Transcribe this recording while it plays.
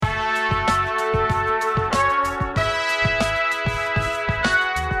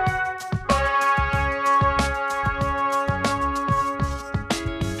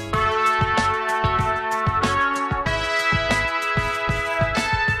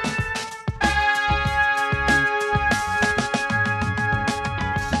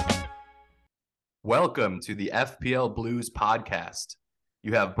Welcome to the FPL Blues podcast.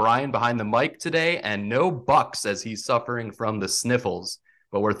 You have Brian behind the mic today and no Bucks as he's suffering from the sniffles,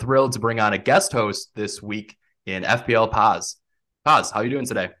 but we're thrilled to bring on a guest host this week in FPL Paz. Paz, how are you doing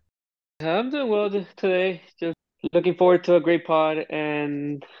today? I'm doing well today. Just looking forward to a great pod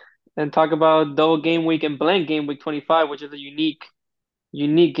and talk about double game week and blank game week 25, which is a unique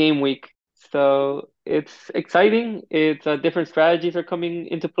game week. So it's exciting. It's different strategies are coming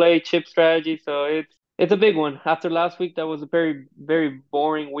into play, chip strategy. So it's a big one. After last week, that was a very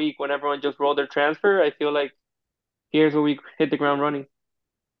boring week when everyone just rolled their transfer. I feel like here's where we hit the ground running.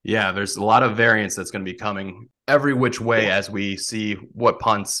 Yeah, there's a lot of variance that's going to be coming every which way Yeah. as we see what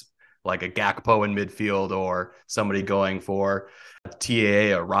punts like a Gakpo in midfield or somebody going for a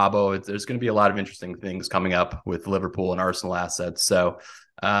TAA or Robbo. There's going to be a lot of interesting things coming up with Liverpool and Arsenal assets. So,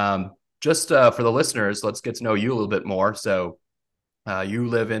 just for the listeners, let's get to know you a little bit more. So, you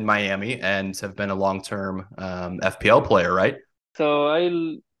live in Miami and have been a long-term FPL player, right? So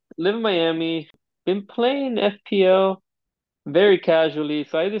live in Miami, been playing FPL very casually.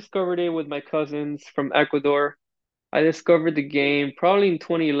 So I discovered it with my cousins from Ecuador. I discovered the game probably in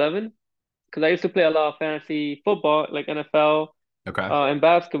 2011 because I used to play a lot of fantasy football, like NFL, Okay. and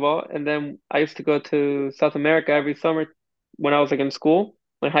basketball. And then I used to go to South America every summer when I was like in school,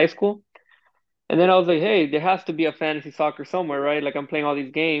 in high school. And then I was like, hey, there has to be a fantasy soccer somewhere, right? Like I'm playing all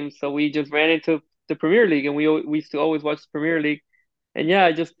these games. So we just ran into the Premier League and we used to always watch the Premier League. And yeah,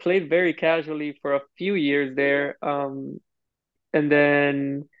 I just played very casually for a few years there. And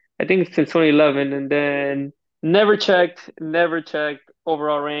then I think since 2011, and then never checked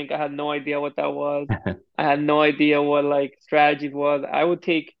overall rank. I had no idea what that was. I had no idea what like strategies was. I would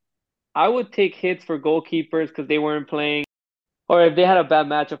take hits for goalkeepers because they weren't playing, or if they had a bad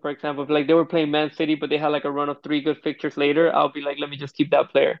matchup, for example, if like they were playing Man City, but they had like a run of three good fixtures later, I'll be like, let me just keep that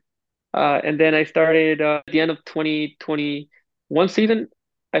player. And then I started at the end of 2021 season.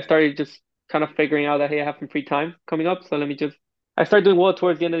 I started just kind of figuring out that hey, I have some free time coming up, so let me just. I started doing well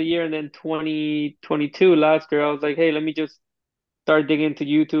towards the end of the year, and then 2022 last year, I was like, hey, let me just start digging into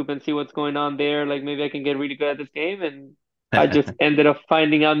YouTube and see what's going on there. Like maybe I can get really good at this game, and I just ended up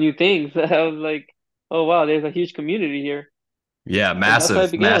finding out new things. I was like, oh wow, there's a huge community here, Yeah, and that's how I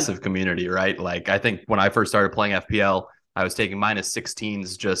massive, began. massive community, right? Like I think when I first started playing FPL, I was taking minus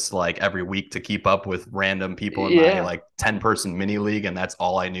 16s just like every week to keep up with random people in my Yeah. like 10-person mini league. And that's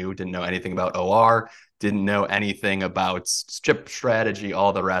all I knew. Didn't know anything about OR, didn't know anything about chip strategy,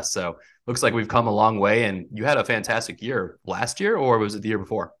 all the rest. So looks like we've come a long way. And you had a fantastic year last year, or was it the year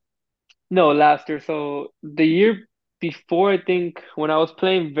before? No, last year. So the year before, I think when I was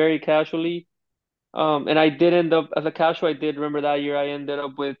playing very casually, and I did end up as a casual. I did remember that year I ended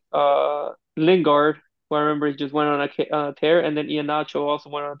up with Lingard, who I remember he just went on a tear, and then Ian Nacho also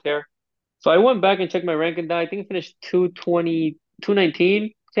went on a tear. So I went back and checked my ranking down. I think I finished 220,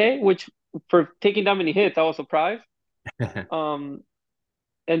 219K, which for taking that many hits, I was surprised. Um,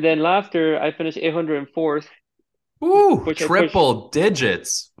 and then last year I finished 804th, Ooh, which I pushed. triple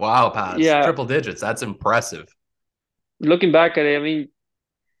digits. Wow, Paz. Yeah, Triple digits. That's impressive. looking back at it, I mean,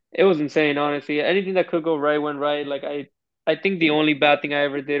 it was insane, honestly. Anything that could go right went right. I think the only bad thing I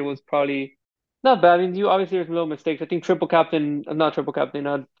ever did was probably not bad. I mean, you obviously there's little mistakes. I think not triple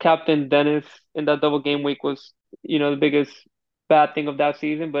captain, Captain Dennis in that double game week was, the biggest bad thing of that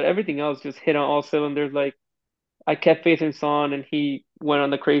season. But everything else just hit on all cylinders. Like I kept facing Son, and he went on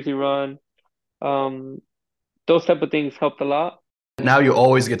the crazy run. Um, those type of things helped a lot. Now you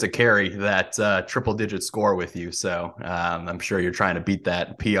always get to carry that triple digit score with you. So I'm sure you're trying to beat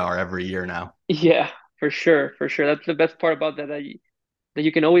that PR every year now. Yeah, for sure. That's the best part about that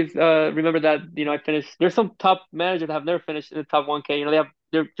you can always remember that I finished. There's some top managers that have never finished in the top 1K.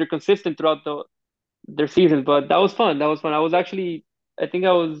 They're consistent throughout their seasons, but that was fun. That was fun. I think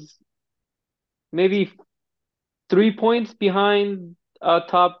I was maybe 3 points behind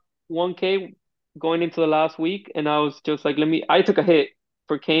top 1K going into the last week, and I was just like, let me. I took a hit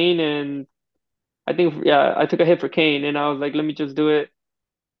for Kane, and I think yeah, I took a hit for Kane, and I was like, let me just do it.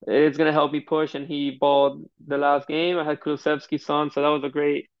 It's gonna help me push, and he balled the last game. I had Kulusevski's son, so that was a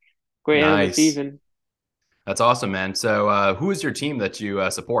great end of the Nice. season. That's awesome, man. So who is your team that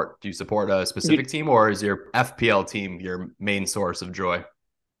you support? Do you support a You, specific team or is your FPL team your main source of joy?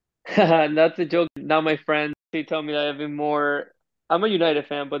 That's a joke. Now my friends they tell me that I've been more. I'm a United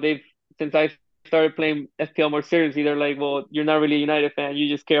fan, but they've since I started playing FPL more seriously, they're like, "Well, you're not really a United fan. You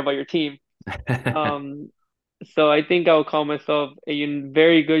just care about your team." Um, so I think I'll call myself a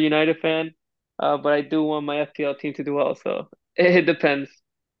very good United fan, but I do want my FPL team to do well. So it depends.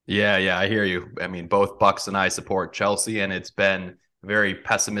 Yeah, I hear you. I mean, both Bucks and I support Chelsea, and it's been very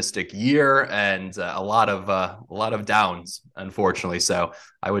pessimistic year and a lot of downs, unfortunately. So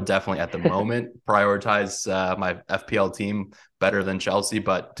I would definitely at the moment prioritize my FPL team better than Chelsea.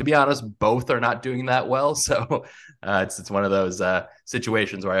 But to be honest, both are not doing that well. So it's one of those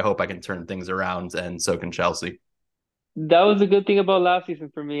situations where I hope I can turn things around, and so can Chelsea. That was a good thing about last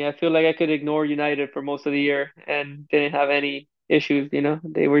season for me. I feel like I could ignore United for most of the year and didn't have any issues, you know.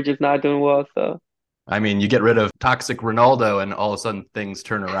 They were just not doing well, so I mean, you get rid of toxic Ronaldo, and all of a sudden things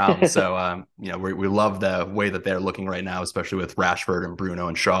turn around. So, we love the way that they're looking right now, especially with Rashford and Bruno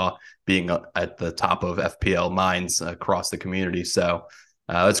and Shaw being at the top of FPL minds across the community. So,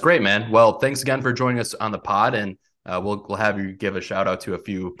 that's great, man. Well, thanks again for joining us on the pod, and we'll have you give a shout out to a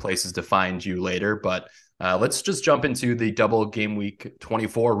few places to find you later. But let's just jump into the double game week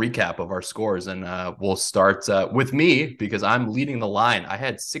 24 recap of our scores. And we'll start with me because I'm leading the line. I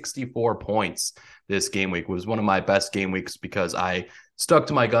had 64 points this game week. It was one of my best game weeks because I stuck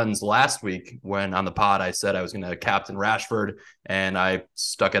to my guns last week when on the pod I said I was going to captain Rashford, and I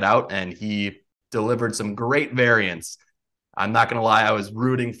stuck it out, and he delivered some great variance. I'm not going to lie, I was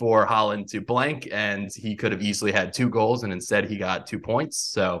rooting for Haaland to blank, and he could have easily had 2 goals, and instead he got 2 points.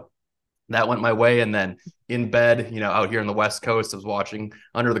 So that went my way. And then in bed, out here on the West Coast, I was watching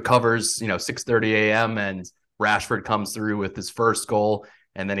under the covers, 6:30 a.m. and Rashford comes through with his first goal,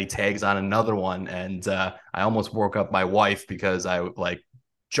 and then he tags on another one. And I almost woke up my wife because I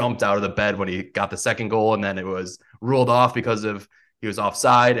jumped out of the bed when he got the second goal, and then it was ruled off because of he was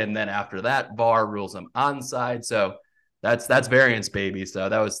offside. And then after that, VAR rules him onside. So that's variance, baby. So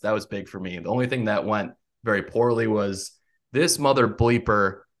that was big for me. The only thing that went very poorly was this mother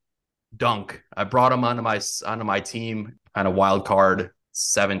bleeper Dunk. I brought him onto my team on a wild card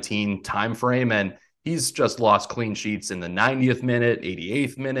 17 time frame, and he's just lost clean sheets in the 90th minute,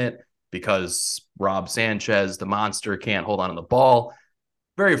 88th minute because Rob Sanchez, the monster, can't hold on to the ball.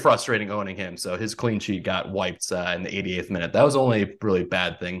 Very frustrating owning him. So his clean sheet got wiped in the 88th minute. That was only a really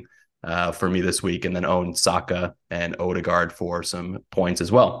bad thing for me this week, and then owned Saka and Odegaard for some points as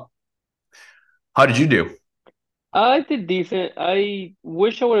well. How did you do? I did decent. I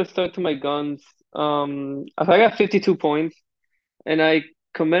wish I would have stuck to my guns. I got 52 points, and I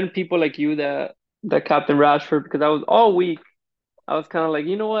commend people like you that Captain Rashford because I was all week. I was kind of like,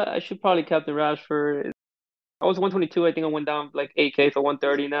 you know what? I should probably Captain Rashford. I was 122. I think I went down like 8K, so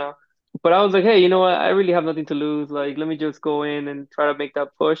 130 now. But I was like, hey, you know what? I really have nothing to lose. Like, let me just go in and try to make that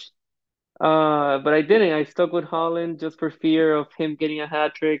push. But I didn't. I stuck with Holland just for fear of him getting a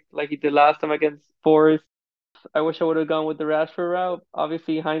hat trick like he did last time against Forest. I wish I would have gone with the Rashford route.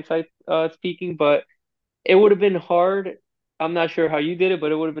 Obviously, hindsight speaking, but it would have been hard. I'm not sure how you did it,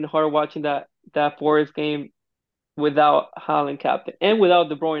 but it would have been hard watching that Forest game without Haaland captain and without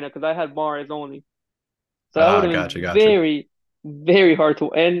De Bruyne because I had Mahrez only. So that would have been Gotcha. very, very hard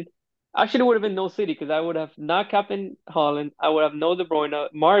to. And actually, it would have been no City because I would have not captain Haaland. I would have no De Bruyne.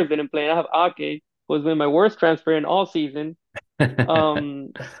 Mahrez didn't play. And I have Ake, who has been my worst transfer in all season.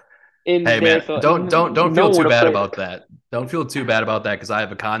 Um, in Hey there, man, so don't no feel one too would have bad played. about that. Don't feel too bad about that because I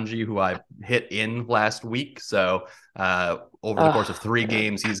have a kanji who I hit in last week. So over the course of three Yeah,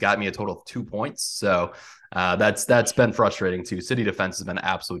 games, he's got me a total of 2 points. So that's been frustrating too. City defense has been an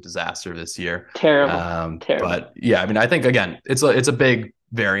absolute disaster this year. terrible, terrible. But yeah, I mean, I think again, it's a big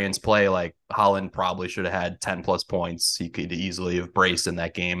variance play. Like Holland probably should have had 10 plus points. He could easily have braced in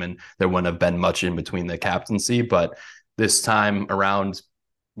that game, and there wouldn't have been much in between the captaincy. But this time around,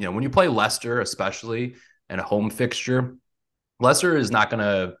 when you play Leicester, especially in a home fixture, Leicester is not going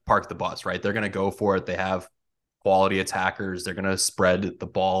to park the bus, right? They're going to go for it. They have quality attackers. They're going to spread the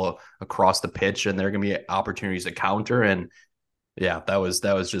ball across the pitch, and there are going to be opportunities to counter. And yeah, that was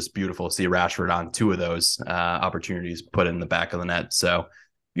just beautiful to see Rashford on two of those opportunities put in the back of the net. So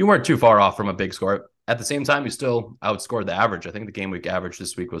you weren't too far off from a big score. At the same time, you still outscored the average. I think the game week average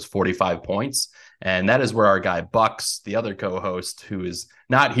this week was 45 points. And that is where our guy Bucks, the other co-host, who is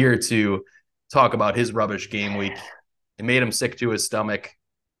not here to talk about his rubbish game week, it made him sick to his stomach,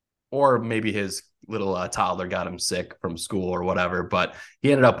 or maybe his little toddler got him sick from school or whatever. But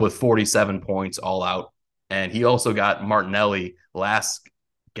he ended up with 47 points all out. And he also got Martinelli last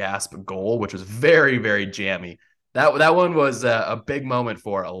gasp goal, which was very, very jammy. That one was a big moment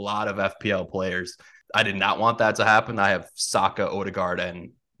for a lot of FPL players. I did not want that to happen. I have Saka, Odegaard,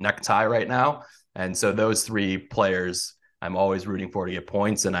 and Necktie right now. And so those three players I'm always rooting for to get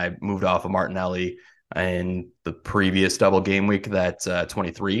points. And I moved off of Martinelli in the previous double game week, that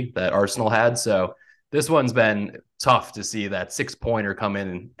 23 that Arsenal had. So this one's been tough to see that 6-pointer come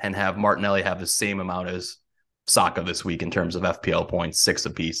in and have Martinelli have the same amount as Saka this week in terms of FPL points, 6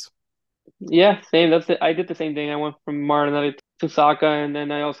 apiece. Yeah, same. That's it. I did the same thing. I went from Martinelli to Saka, and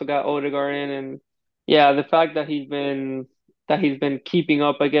then I also got Odegaard in, and yeah, the fact that he's been keeping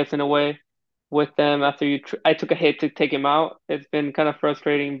up, I guess, in a way, with them after I took a hit to take him out. It's been kind of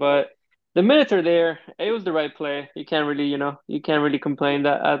frustrating, but the minutes are there. It was the right play. You can't really complain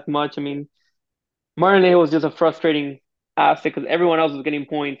that as much. I mean, Martinelli was just a frustrating asset because everyone else was getting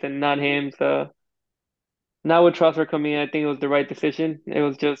points and not him. So now with Trossard coming in, I think it was the right decision. It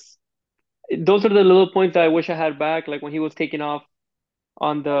was just those are the little points that I wish I had back, like when he was taking off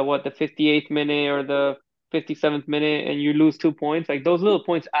on the 58th minute or the 57th minute and you lose 2 points, like those little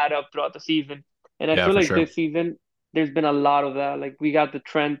points add up throughout the season. And I Yeah, feel for like sure. this season there's been a lot of that. Like we got the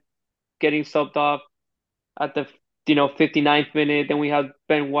Trent getting subbed off at the 59th minute, then we had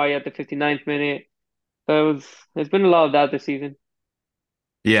Ben White at the 59th minute. So it's been a lot of that this season.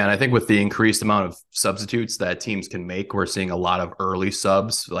 Yeah, and I think with the increased amount of substitutes that teams can make, we're seeing a lot of early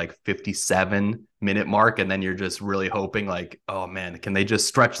subs, like 57-minute mark, and then you're just really hoping, like, oh man, can they just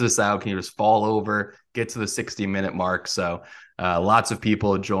stretch this out? Can you just fall over, get to the 60-minute mark? So, lots of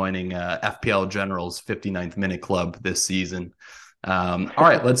people joining FPL General's 59th minute club this season. All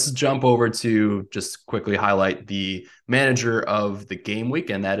right, let's jump over to just quickly highlight the manager of the game week,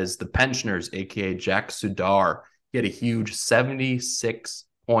 and that is the Pensioners, aka Jack Sudar. He had a huge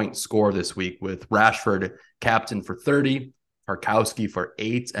 76-point score this week with Rashford captain for 30, Tarkowski for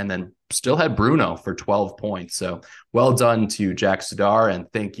 8, and then still had Bruno for 12 points. So well done to Jack Sudar, and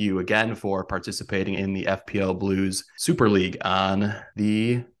thank you again for participating in the FPL Blues Super League on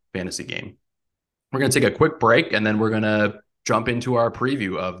the fantasy game. We're going to take a quick break, and then we're going to jump into our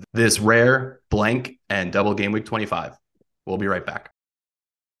preview of this rare blank and double game week 25. We'll be right back.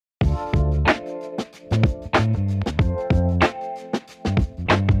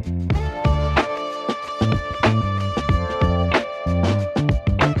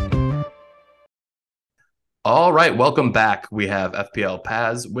 All right, welcome back. We have FPL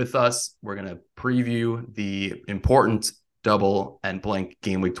Paz with us. We're going to preview the important double and blank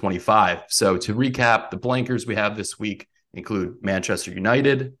game week 25. So to recap, the blankers we have this week include Manchester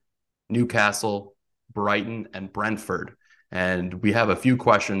United, Newcastle, Brighton, and Brentford. And we have a few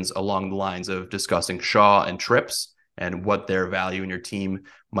questions along the lines of discussing Shaw and Trips and what their value in your team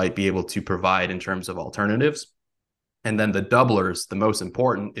might be able to provide in terms of alternatives. And then the doublers, the most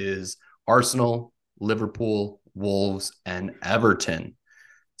important is Arsenal, Liverpool, Wolves, and Everton.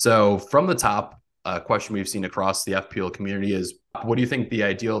 So from the top, a question we've seen across the FPL community is, what do you think the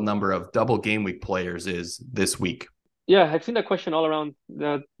ideal number of double game week players is this week? Yeah, I've seen that question all around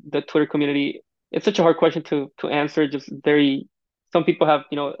the Twitter community. It's such a hard question to answer. Just very, some people have,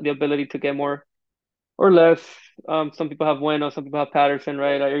 the ability to get more or less. Some people have Bueno, some people have Patterson,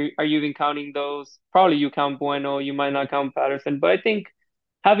 right? Are you even counting those? Probably you count Bueno, you might not count Patterson, but I think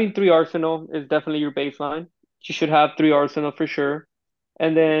having three Arsenal is definitely your baseline. You should have three Arsenal for sure.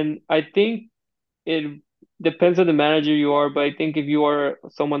 And then I think it depends on the manager you are, but I think if you are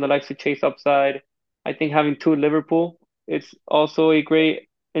someone that likes to chase upside, I think having two Liverpool, it's also a great,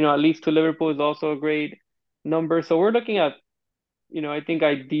 at least two Liverpool is also a great number. So we're looking at, I think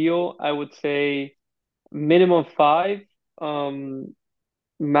ideal, I would say minimum five,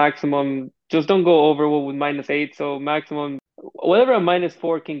 maximum, just don't go over with -8. So maximum, whatever a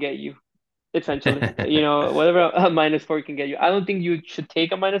 -4 can get you, essentially, whatever a -4 can get you. I don't think you should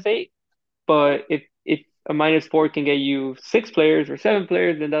take a -8, but if a -4 can get you 6 players or 7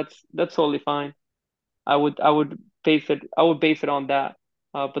 players, then that's totally fine. I would base it on that.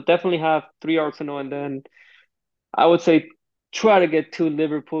 But definitely have three Arsenal, and then I would say try to get two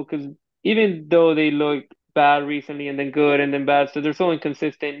Liverpool because even though they look bad recently and then good and then bad, so they're so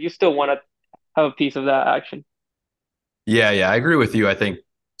inconsistent, you still want to have a piece of that action. Yeah, I agree with you. I think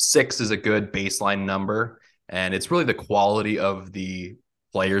 6 is a good baseline number, and it's really the quality of the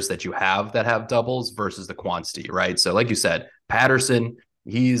players that you have that have doubles versus the quantity, right? So, like you said, Patterson,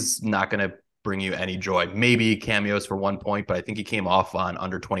 he's not going to bring you any joy. Maybe cameos for 1 point, but I think he came off on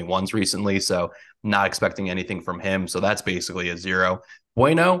under 21s recently, so not expecting anything from him. So that's basically a 0.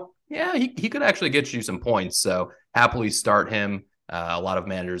 Bueno, yeah, he could actually get you some points. So happily start him. A lot of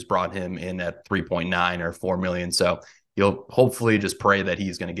managers brought him in at 3.9 or 4 million. So you'll hopefully just pray that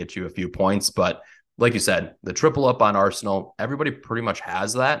he's going to get you a few points. But like you said, the triple up on Arsenal, everybody pretty much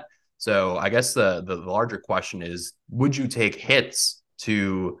has that. So I guess the larger question is, would you take hits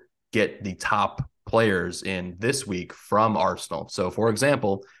to get the top players in this week from Arsenal? So for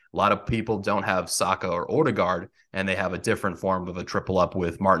example, a lot of people don't have Saka or Odegaard, and they have a different form of a triple up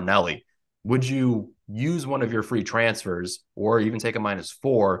with Martinelli. Would you use one of your free transfers or even take a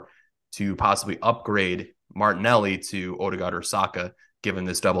 -4 to possibly upgrade Martinelli to Odegaard or Saka, given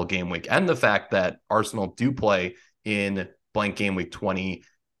this double game week and the fact that Arsenal do play in blank game week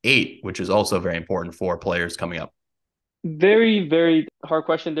 28, which is also very important for players coming up. Very, very hard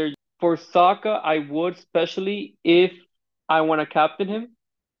question there. For Saka, I would, especially if I want to captain him,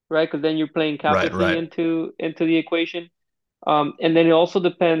 right? Because then you're playing Right, captaincy right. into the equation. And then it also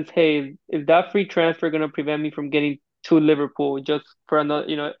depends, hey, is that free transfer going to prevent me from getting to Liverpool just for another,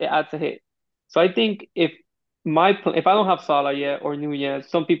 it adds a hit. So I think if I don't have Salah yet or Nunez,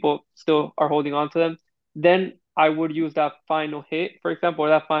 some people still are holding on to them, then I would use that final hit, for example, or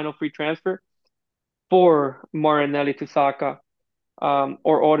that final free transfer for Martinelli to Saka,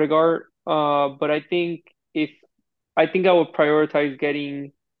 or Odegaard. But I think I would prioritize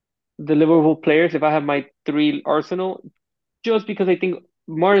getting the Liverpool players if I have my three Arsenal, just because I think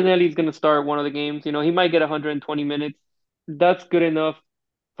Martinelli is going to start one of the games. He might get 120 minutes. That's good enough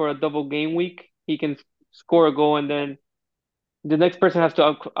for a double game week. He can score a goal, and then the next person has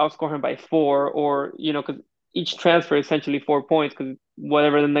to outscore him by four, or because each transfer is essentially 4 points, because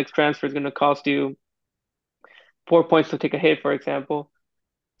whatever the next transfer is going to cost you 4 points to take a hit, for example.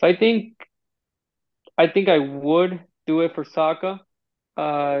 So I think I would do it for Saka,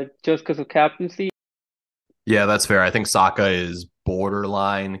 just because of captaincy. Yeah, that's fair. I think Saka is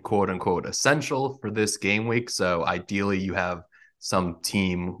borderline, quote unquote, essential for this game week. So ideally, you have some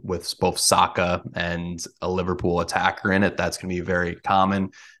team with both Saka and a Liverpool attacker in it. That's going to be very common,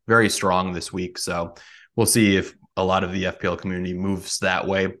 very strong this week. So we'll see if a lot of the FPL community moves that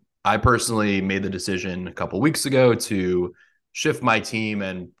way. I personally made the decision a couple weeks ago to shift my team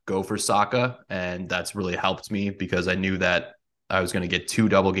and go for Saka. And that's really helped me because I knew that I was going to get 2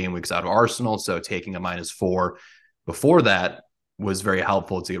 double game weeks out of Arsenal. So taking a -4 before that was very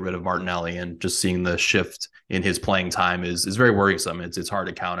helpful to get rid of Martinelli, and just seeing the shift in his playing time is very worrisome. It's hard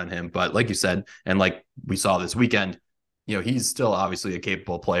to count on him. But like you said, and like we saw this weekend, he's still obviously a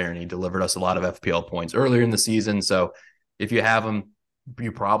capable player, and he delivered us a lot of FPL points earlier in the season. So if you have him,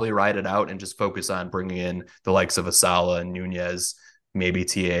 you probably ride it out and just focus on bringing in the likes of Asala and Nunez, maybe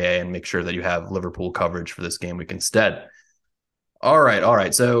TAA, and make sure that you have Liverpool coverage for this game week instead. All right, all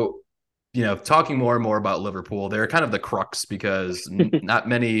right. So, talking more and more about Liverpool, they're kind of the crux because not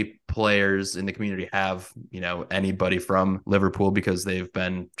many players in the community have, anybody from Liverpool, because they've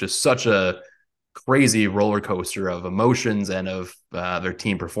been just such a crazy roller coaster of emotions and of their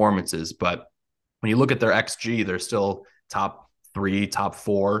team performances. But when you look at their XG, they're still top 3, top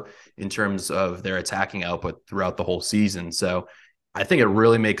 4 in terms of their attacking output throughout the whole season. So I think it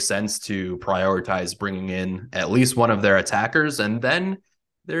really makes sense to prioritize bringing in at least one of their attackers. And then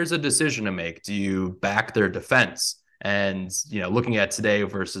there's a decision to make. Do you back their defense? And, looking at today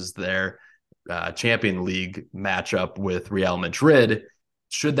versus their Champion League matchup with Real Madrid,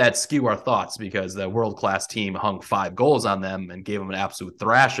 should that skew our thoughts? Because the world-class team hung 5 goals on them and gave them an absolute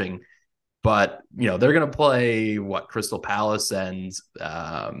thrashing. But, they're going to play Crystal Palace and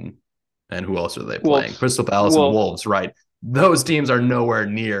who else are they playing? Wolves. Crystal Palace and Wolves. Wolves, right? Those teams are nowhere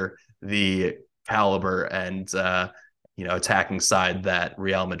near the caliber and attacking side that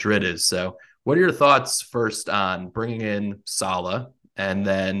Real Madrid is. So what are your thoughts first on bringing in Salah, and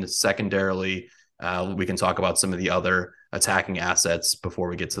then secondarily we can talk about some of the other attacking assets before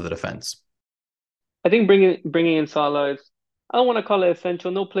we get to the defense? I think bringing in Salah is, I don't want to call it essential.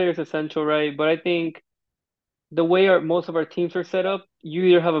 No player is essential, right? But I think the way most of our teams are set up, you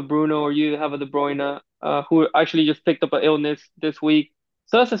either have a Bruno or you have a De Bruyne, who actually just picked up an illness this week.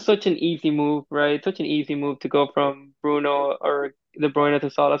 So such an easy move, right? Such an easy move to go from Bruno or De Bruyne to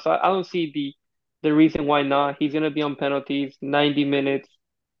Salah. So I don't see the reason why not. He's gonna be on penalties, 90 minutes.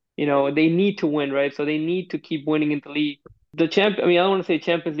 They need to win, right? So they need to keep winning in the league. I mean, I don't want to say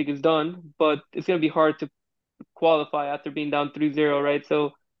Champions League is done, but it's gonna be hard to qualify after being down 3-0, right?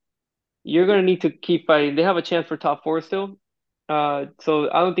 So you're gonna need to keep fighting. They have a chance for top four still. So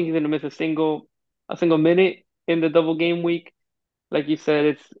I don't think he's gonna miss a single minute in the double game week. Like you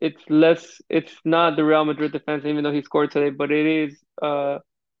said, it's not the Real Madrid defense, even though he scored today, but it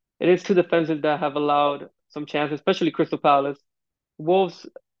is two defenses that have allowed some chances, especially Crystal Palace. Wolves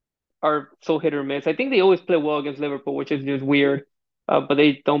are so hit or miss. I think they always play well against Liverpool, which is just weird. But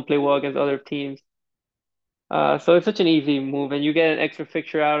they don't play well against other teams. So it's such an easy move, and you get an extra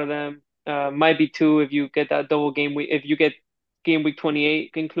fixture out of them. Might be two if you get that double game week. If you get game week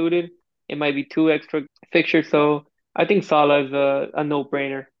 28 included, it might be two extra fixtures. So I think Salah is a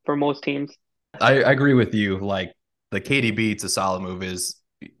no-brainer for most teams. I agree with you. Like, the KDB to Salah move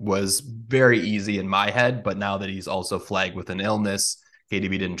was very easy in my head, but now that he's also flagged with an illness,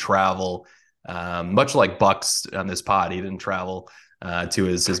 KDB didn't travel. Much like Bucks on this pod, he didn't travel to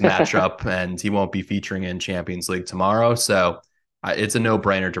his matchup, and he won't be featuring in Champions League tomorrow. So it's a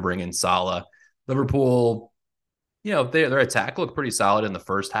no-brainer to bring in Salah. Liverpool, their attack looked pretty solid in the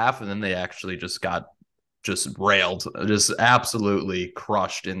first half, and then they actually just got just railed, just absolutely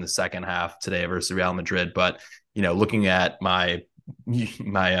crushed in the second half today versus Real Madrid. But looking at my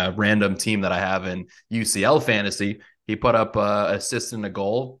random team that I have in UCL fantasy, he put up assist and a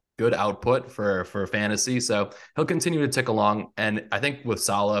goal, good output for fantasy. So he'll continue to tick along. And I think with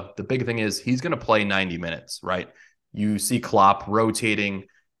Salah, the big thing is he's going to play 90 minutes, right? You see Klopp rotating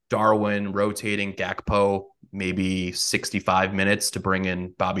Darwin, rotating Gakpo, maybe 65 minutes to bring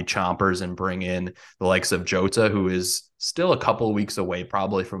in Bobby Chompers and bring in the likes of Jota, who is still a couple of weeks away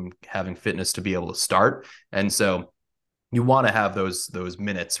probably from having fitness to be able to start. And so you want to have those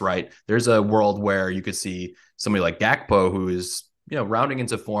minutes, right? There's a world where you could see somebody like Gakpo, who is rounding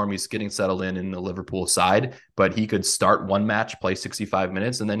into form. He's getting settled in the Liverpool side, but he could start one match, play 65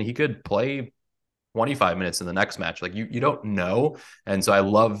 minutes, and then he could play 25 minutes in the next match. Like you don't know. And so I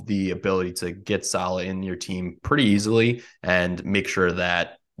love the ability to get Salah in your team pretty easily and make sure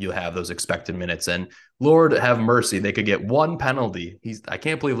that you have those expected minutes. And Lord have mercy, they could get one penalty. I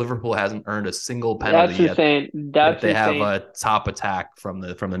can't believe Liverpool hasn't earned a single penalty That's yet. insane. Yet That's they have insane. a top attack from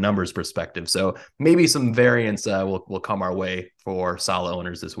the numbers perspective. So maybe some variance will come our way for Salah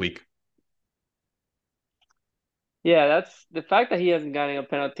owners this week. Yeah, that's the fact that he hasn't gotten a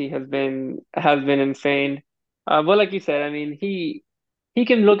penalty has been insane. But like you said, I mean, he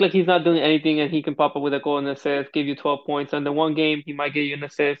can look like he's not doing anything, and he can pop up with a goal and assist, give you 12 points. And the one game, he might give you an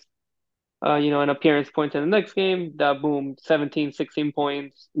assist, an appearance points. In the next game, that boom, 17, 16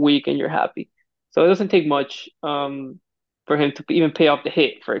 points, week, and you're happy. So it doesn't take much for him to even pay off the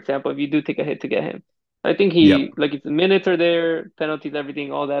hit, for example, if you do take a hit to get him. I think Yep. like his minutes are there, penalties,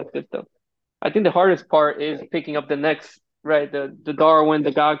 everything, all that good stuff. I think the hardest part is picking up the next, right? The Darwin,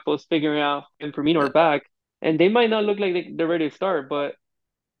 the Gakpo's figuring out and Firmino are back, and they might not look like they're ready to start, but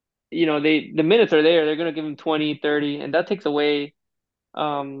the minutes are there. They're gonna give him 20, 30, and that takes away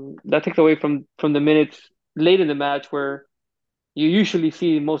from the minutes late in the match where you usually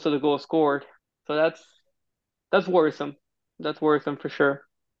see most of the goals scored. So that's worrisome. That's worrisome for sure.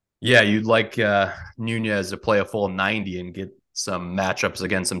 Yeah, you'd like Nunez to play a full 90 and get some matchups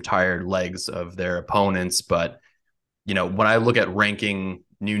against some tired legs of their opponents. But, when I look at ranking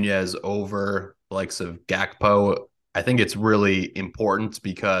Nunez over the likes of Gakpo, I think it's really important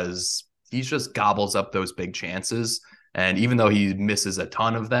because he just gobbles up those big chances. And even though he misses a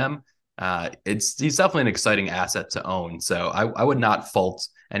ton of them, he's definitely an exciting asset to own. So I would not fault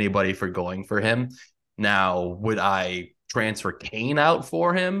anybody for going for him. Now, would I transfer Kane out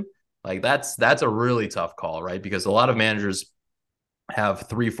for him? Like that's a really tough call, right? Because a lot of managers have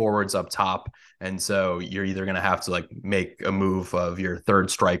three forwards up top, and so you're either going to have to like make a move of your third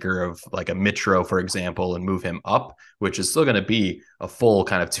striker of like a Mitro, for example, and move him up, which is still going to be a full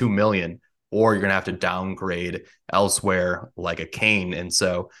kind of 2 million, or you're going to have to downgrade elsewhere like a Kane. And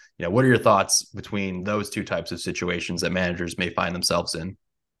so, what are your thoughts between those two types of situations that managers may find themselves in?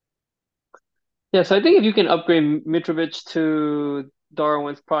 Yeah, so I think if you can upgrade Mitrovic to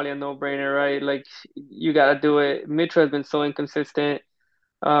Darwin's probably a no-brainer, right? Like you gotta do it. Mitro has been so inconsistent,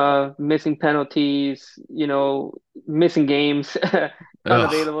 missing penalties, missing games, Ugh.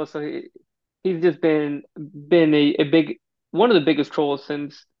 unavailable. So he's just been a big one of the biggest trolls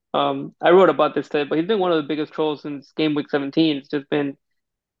since I wrote about this today, but he's been one of the biggest trolls since game week 17. It's just been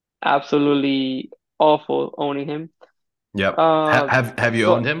absolutely awful owning him. Yep. Uh, Have you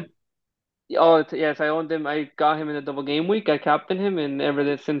owned so him? yes, I owned him. I got him in the double game week. I captained him,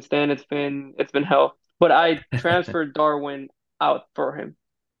 and since then it's been hell. But I transferred Darwin out for him.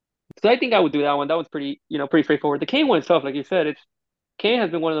 So I think I would do that one. That one's pretty straightforward. The Kane one is tough, like you said. It's Kane has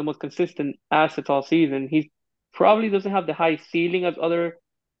been one of the most consistent assets all season. He probably doesn't have the high ceiling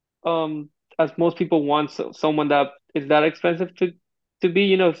um as most people want someone that is that expensive to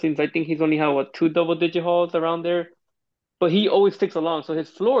be. Since I think he's only had what two double-digit hauls around there, but he always sticks along. So his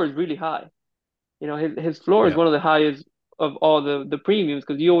floor is really high. His floor is Yep. one of the highest of all the premiums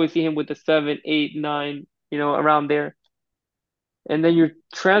because you always see him with the 7, 8, 9, around there. And then you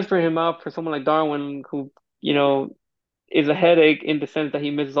transfer him out for someone like Darwin, who you know is a headache in the sense that he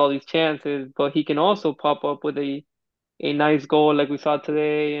misses all these chances, but he can also pop up with a nice goal like we saw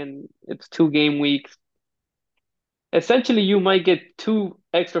today, and it's 2 game weeks. Essentially, you might get two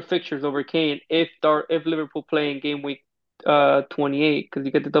extra fixtures over Kane if Liverpool play in game week 28 because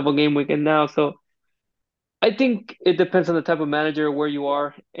you get the double game weekend now. So I think it depends on the type of manager where you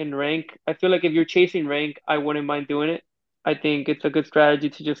are in rank. I feel like if you're chasing rank, I wouldn't mind doing it. I think it's a good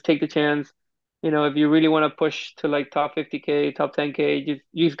strategy to just take the chance. If you really want to push to like top 50K, top 10K,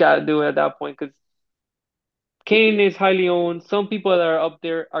 you just gotta do it at that point because Kane is highly owned. Some people that are up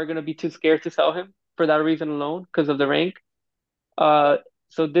there are gonna be too scared to sell him. for that reason alone because of the rank. Uh,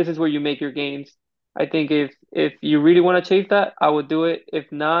 so this is where you make your gains. I think if you really want to chase that, I would do it.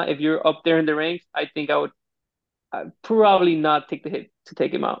 If not, if you're up there in the ranks, I think I'd probably not take the hit to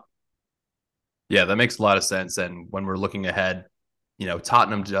take him out. Yeah, that makes a lot of sense. And when we're looking ahead,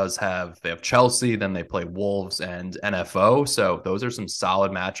 Tottenham they have Chelsea, then they play Wolves and NFO. So those are some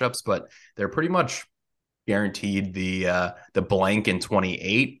solid matchups, but they're pretty much guaranteed the blank in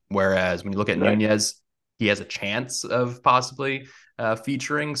 28. Whereas when you look at Right. Nunez, he has a chance of possibly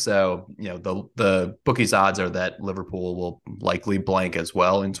featuring. So the bookies odds are that Liverpool will likely blank as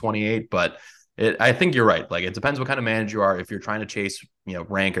well in 28. But I think you're right. Like it depends what kind of manager you are. If you're trying to chase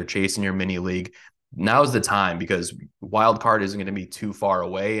rank or chase in your mini league, now's the time because wild card isn't going to be too far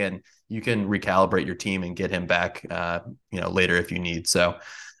away, and you can recalibrate your team and get him back later if you need. So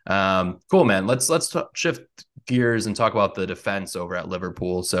cool, man. Let's shift gears and talk about the defense over at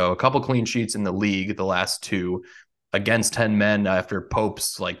Liverpool. So a couple clean sheets in the league, the last two against 10 men after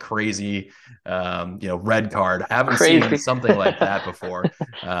Pope's like crazy red card. Haven't seen Crazy. something like that before.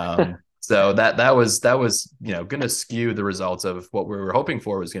 So that was going to skew the results of what we were hoping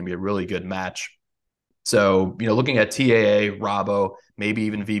for was going to be a really good match. So, looking at TAA, Robbo, maybe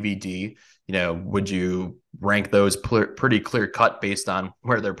even VVD, would you rank those pretty clear cut based on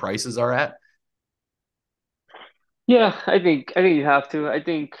where their prices are at? Yeah, I think you have to. I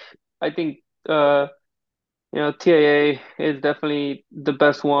think uh TAA is definitely the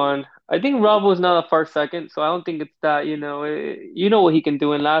best one. I think Rob was not a far second, so I don't think it's that, you know what he can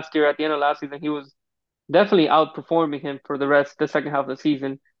do. And last year, at the end of last season, he was definitely outperforming him for the second half of the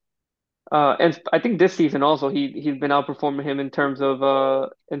season. And I think this season also he's been outperforming him in terms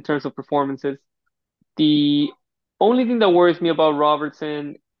of performances. The only thing that worries me about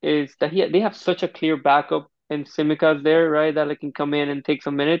Robertson is that they have such a clear backup and Simicas there, right? That like can come in and take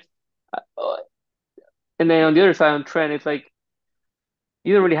some minutes. Uh, and then on the other side on Trent, it's like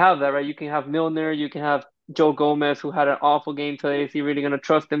you don't really have that, right? You can have Milner, you can have Joe Gomez, who had an awful game today. Is he really gonna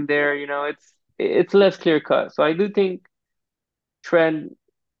trust him there? It's less clear cut. So I do think Trent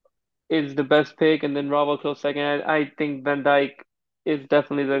is the best pick, and then Robo close second. I think Van Dijk is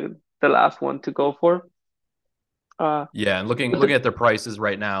definitely the last one to go for. Yeah, and looking But looking at their prices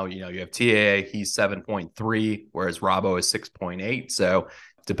right now, you have TAA, he's 7.3, whereas Robbo is 6.8. So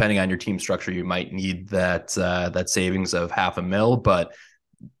depending on your team structure, you might need that savings of half a mil. But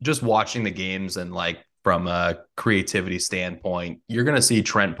just watching the games and like from a creativity standpoint, you're going to see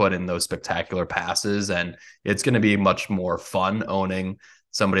Trent put in those spectacular passes, and it's going to be much more fun owning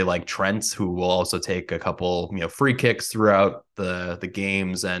somebody like Trent, who will also take a couple, free kicks throughout the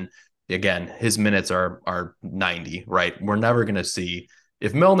games. And again, his minutes are 90, right? We're never going to see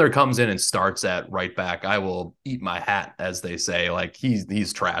if Milner comes in and starts at right back, I will eat my hat, as they say. Like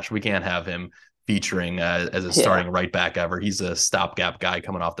he's trash. We can't have him featuring as a yeah, starting right back ever. He's a stopgap guy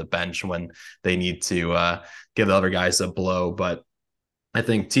coming off the bench when they need to give the other guys a blow. But I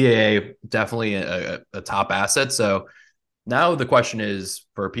think TAA definitely a top asset. So now the question is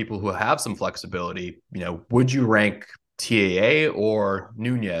for people who have some flexibility, would you rank TAA or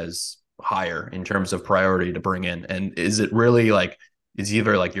Nunez higher in terms of priority to bring in? And is it really like, is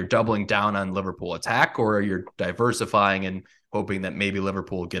either like you're doubling down on Liverpool attack or you're diversifying and hoping that maybe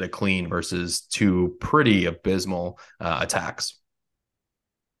Liverpool get a clean versus two pretty abysmal attacks?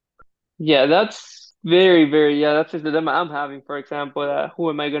 yeah, that's very, very, yeah, that's just the dilemma I'm having. For example, who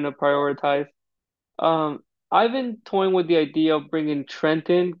am I going to prioritize? Um, I've been toying with the idea of bringing Trent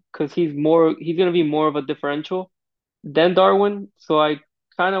in because he's going to be more of a differential than Darwin. So I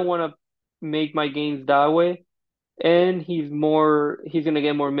kind of want to make my gains that way. And he's gonna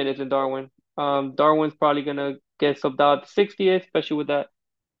get more minutes than Darwin. Darwin's probably gonna get subbed out 60th, especially with that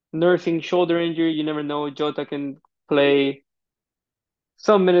nursing shoulder injury. You never know. Jota can play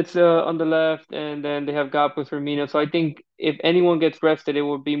some minutes on the left, and then they have gap with Firmino. So I think if anyone gets rested, it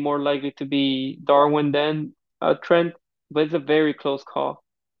would be more likely to be Darwin than Trent. But it's a very close call.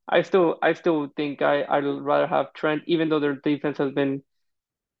 I still think I'd rather have Trent, even though their defense has been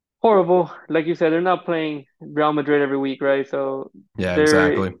horrible. Like you said, they're not playing Real Madrid every week, right? So Yeah, they're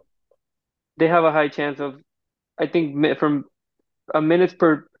exactly. they have a high chance of, I think, from a minutes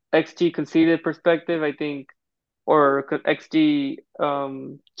per XG conceded perspective, I think, or XG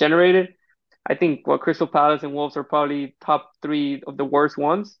generated. I think what Crystal Palace and Wolves are probably top three of the worst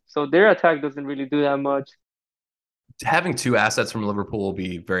ones. So their attack doesn't really do that much. Having two assets from Liverpool will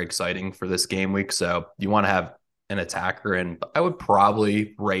be very exciting for this game week. So you want to have an attacker, and I would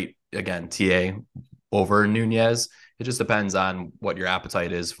probably rate again TA over Nunez. It just depends on what your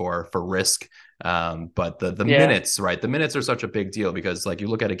appetite is for risk. But the Yeah, minutes, right? The minutes are such a big deal because like you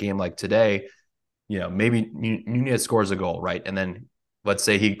look at a game like today, maybe Nunez scores a goal, right? And then let's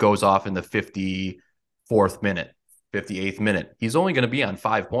say he goes off in the 54th minute, 58th minute. He's only going to be on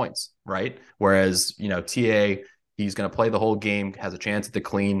 5 points, right? Whereas, TA, he's going to play the whole game, has a chance at the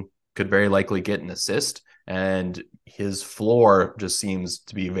clean, could very likely get an assist. And his floor just seems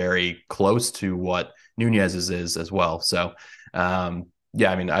to be very close to what Nunez's is as well. So, yeah,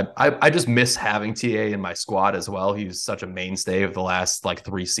 I mean, I just miss having TA in my squad as well. He was such a mainstay of the last like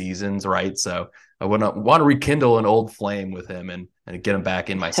 3 seasons, right? So I want to rekindle an old flame with him and get him back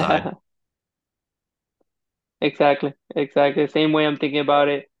in my side. Exactly, exactly. Same way I'm thinking about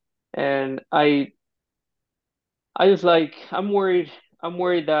it. And I just like I'm worried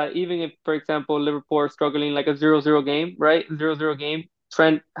that even if, for example, Liverpool are struggling like a 0-0 game, right? 0-0 game,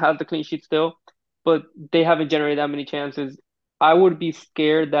 Trent has the clean sheet still, but they haven't generated that many chances. I would be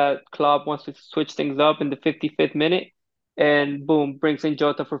scared that Klopp wants to switch things up in the 55th minute and boom, brings in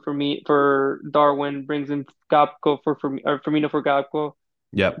Jota for me for Darwin, brings in Gakpo for or Firmino for Gakpo.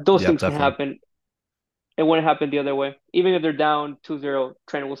 Yep, Those yep, things can definitely. happen. It wouldn't happen the other way. Even if they're down 2-0,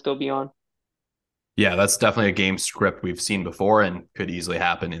 Trent will still be on. Yeah, that's definitely a game script we've seen before and could easily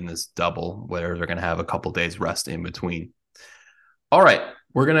happen in this double where they're going to have a couple days rest in between. All right,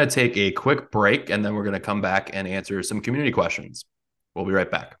 we're going to take a quick break and then we're going to come back and answer some community questions. We'll be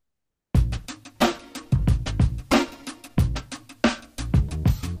right back.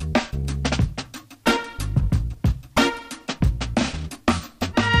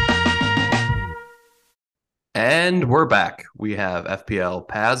 And we're back. We have FPL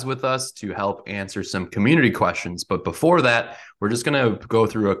Paz with us to help answer some community questions. But before that, we're just going to go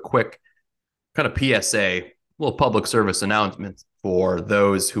through a quick kind of PSA, little public service announcement for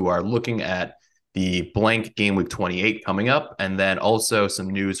those who are looking at the blank game week 28 coming up, and then also some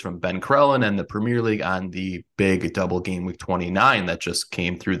news from Ben Crellin and the Premier League on the big double game week 29 that just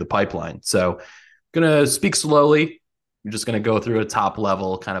came through the pipeline. So, going to speak slowly. We're just going to go through a top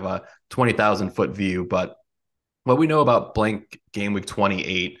level, kind of a 20,000-foot view. But what we know about blank game week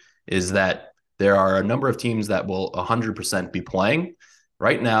 28 is that there are a number of teams that will 100% be playing.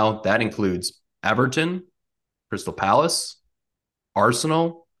 Right now, that includes Everton, Crystal Palace,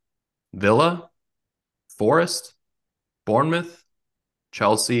 Arsenal, Villa, Forest, Bournemouth,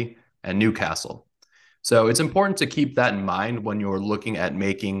 Chelsea, and Newcastle. So it's important to keep that in mind when you're looking at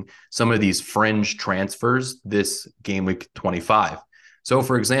making some of these fringe transfers this game week 25. So,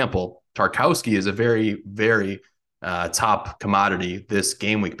 for example, Tarkowski is a very, very top commodity this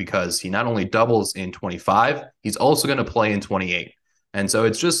game week because he not only doubles in 25, he's also going to play in 28. And so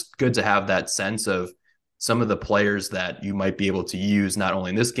it's just good to have that sense of some of the players that you might be able to use not only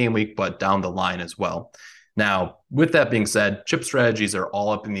in this game week, but down the line as well. Now, with that being said, chip strategies are all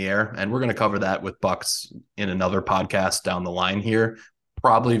up in the air, and we're going to cover that with Bucks in another podcast down the line here,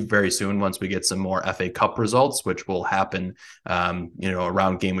 probably very soon once we get some more FA Cup results, which will happen,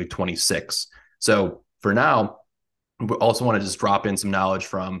 around game week 26. So for now, we also want to just drop in some knowledge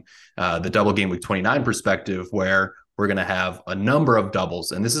from the double game week 29 perspective, where we're going to have a number of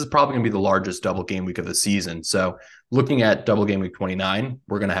doubles, and this is probably going to be the largest double game week of the season. So looking at double game week 29,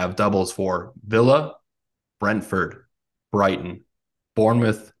 we're going to have doubles for Villa, Brentford, Brighton,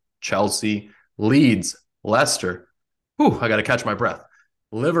 Bournemouth, Chelsea, Leeds, Leicester. Whew, I got to catch my breath.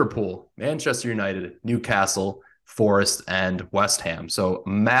 Liverpool, Manchester United, Newcastle, Forest, and West Ham. So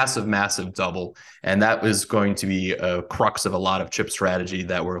massive, massive double. And that is going to be a crux of a lot of chip strategy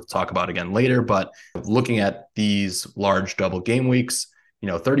that we'll talk about again later. But looking at these large double game weeks,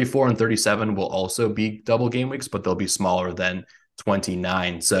 34 and 37 will also be double game weeks, but they'll be smaller than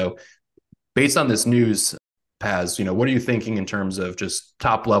 29. So based on this news, Paz, what are you thinking in terms of just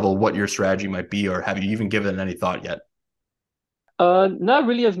top level, what your strategy might be, or have you even given it any thought yet? Not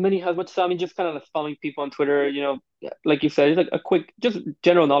really as much. So I mean, just kind of like following people on Twitter. Like you said, it's like a quick, just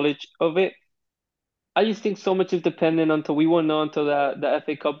general knowledge of it. I just think so much is dependent until we won't know until the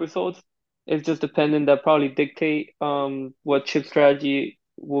FA Cup results. It's just dependent that probably dictate what chip strategy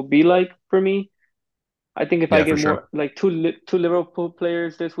will be like for me. I think if I Yeah, for get more sure. like two Liverpool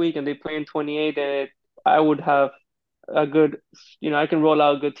players this week and they play in 28, then I would have a good, I can roll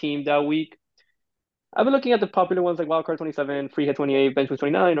out a good team that week. I've been looking at the popular ones like Wildcard 27, Free Hit 28, Bench Boost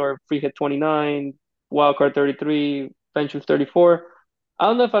 29, or Free Hit 29, Wildcard 33, Bench Boost 34. I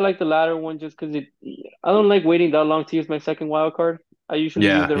don't know if I like the latter one just because I don't like waiting that long to use my second wildcard. I usually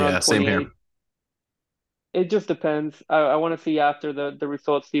use Yeah, it around yeah, same 28. here. It just depends. I want to see after the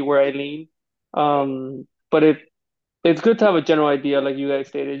results, see where I lean. But it's good to have a general idea, like you guys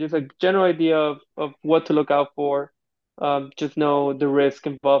stated, just a general idea of what to look out for. Just know the risk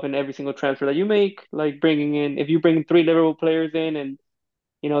involved in every single transfer that you make, like bringing in, if you bring three Liverpool players in and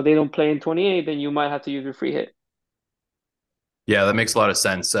they don't play in 28, then you might have to use your free hit. Yeah, that makes a lot of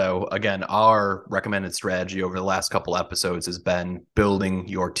sense. So again, our recommended strategy over the last couple episodes has been building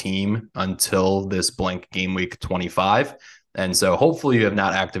your team until this blank game week 25. And so hopefully you have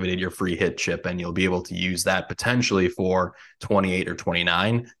not activated your free hit chip and you'll be able to use that potentially for 28 or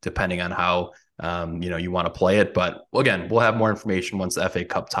 29, depending on how you want to play it. But again, we'll have more information once the FA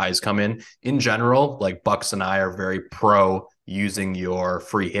Cup ties come in. In general, like Bucks and I are very pro using your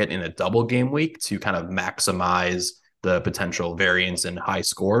free hit in a double game week to kind of maximize the potential variance in high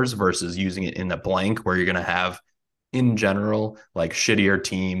scores versus using it in a blank where you're going to have in general like shittier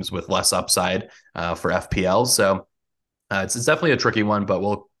teams with less upside for FPL. So it's definitely a tricky one, but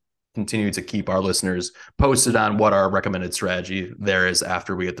we'll continue to keep our listeners posted on what our recommended strategy there is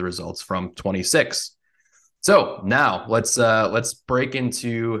after we get the results from 26. So now let's break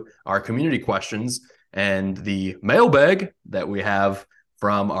into our community questions and the mailbag that we have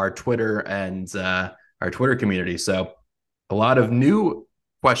from our Twitter and our Twitter community. So a lot of new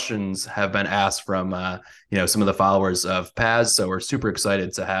questions have been asked from some of the followers of Paz. So we're super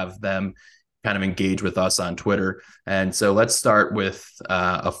excited to have them kind of engage with us on Twitter. And so let's start with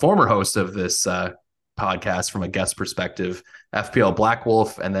a former host of this podcast from a guest perspective, FPL Black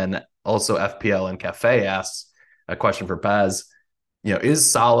Wolf, and then also FPL and Cafe asks a question for Paz. Is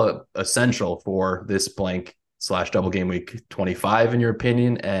Salah essential for this blank / double game week 25 in your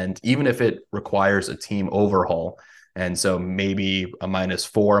opinion? And even if it requires a team overhaul, and so maybe a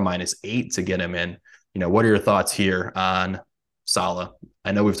 -4, -8 to get him in, what are your thoughts here on Salah?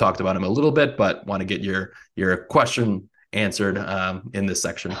 I know we've talked about him a little bit, but want to get your question answered in this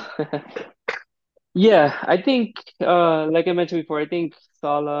section. Yeah, I think, like I mentioned before, I think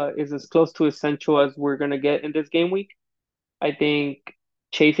Salah is as close to essential as we're gonna get in this game week. I think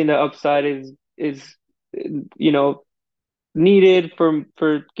chasing the upside is you know needed for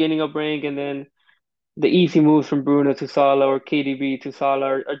gaining up rank, and then the easy moves from Bruno to Salah or KDB to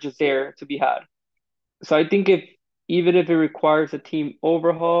Salah are just there to be had. So I think if even if it requires a team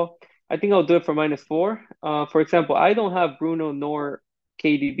overhaul, I think I'll do it for -4. For example, I don't have Bruno nor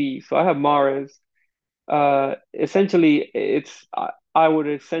KDB, so I have Mahrez. Essentially, I would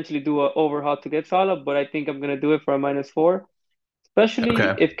essentially do an overhaul to get Salah, but I think I'm gonna do it for a -4, especially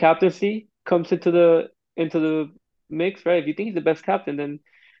Okay. if captaincy comes into the mix, right? If you think he's the best captain, then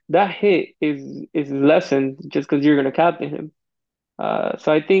that hit is lessened just because you're gonna captain him.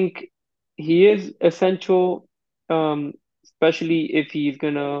 So I think he is essential, especially if you're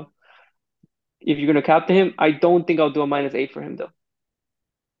gonna captain him. I don't think I'll do a -8 for him though.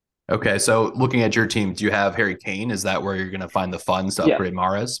 Okay. So looking at your team, do you have Harry Kane? Is that where you're going to find the funds to Yeah. upgrade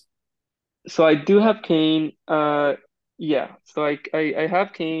Mahrez? So I do have Kane. Yeah. So I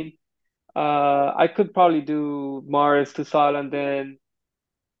have Kane. I could probably do Mahrez to Salah and then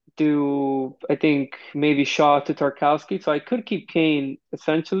do I think maybe Shaw to Tarkowski. So I could keep Kane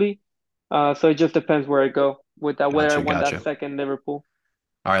essentially. So it just depends where I go with that, whether I Gotcha. want that Gotcha. second Liverpool.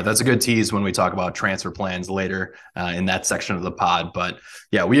 All right, that's a good tease when we talk about transfer plans later in that section of the pod. But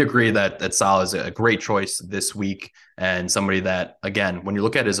yeah, we agree that Salah is a great choice this week and somebody that, again, when you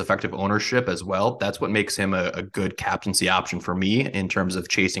look at his effective ownership as well, that's what makes him a good captaincy option for me in terms of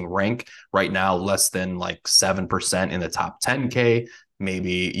chasing rank. Right now, less than like 7% in the top 10K,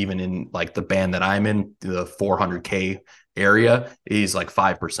 maybe even in like the band that I'm in, the 400K area, he's like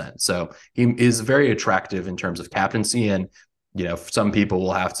 5%. So he is very attractive in terms of captaincy. And some people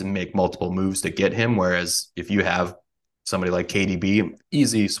will have to make multiple moves to get him. Whereas if you have somebody like KDB,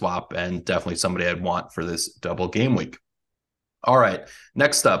 easy swap and definitely somebody I'd want for this double game week. All right.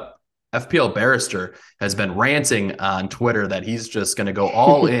 Next up, FPL Barrister has been ranting on Twitter that he's just going to go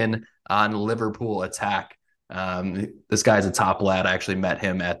all in on Liverpool attack. This guy's a top lad. I actually met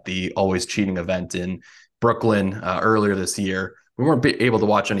him at the Always Cheating event in Brooklyn earlier this year. We weren't able to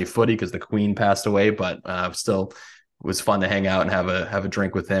watch any footy because the Queen passed away, but still was fun to hang out and have a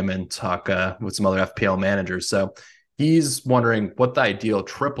drink with him and talk with some other FPL managers. So he's wondering what the ideal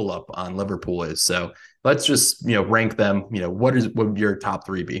triple up on Liverpool is. So let's just rank them. What would your top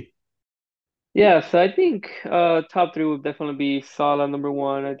three be? Yeah, so I think top three would definitely be Salah number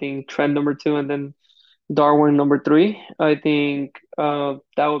one. I think Trent number two, and then Darwin number three. I think that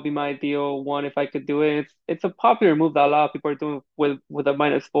would be my ideal one if I could do it. It's a popular move that a lot of people are doing with a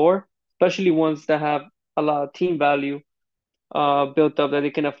 -4, especially ones that have a lot of team value built up that they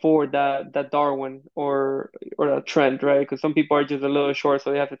can afford that Darwin or that Trent, right? Because some people are just a little short,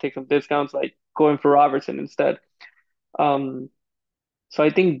 so they have to take some discounts, like going for Robertson instead. Um, so I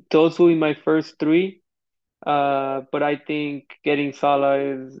think those will be my first three. But I think getting Salah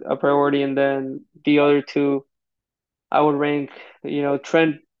is a priority, and then the other two. I would rank,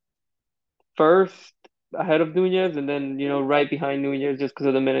 Trent first ahead of Nunez, and then, right behind Nunez just because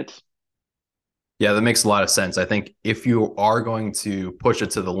of the minutes. Yeah, that makes a lot of sense. I think if you are going to push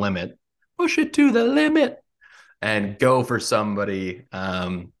it to the limit, push it to the limit and go for somebody,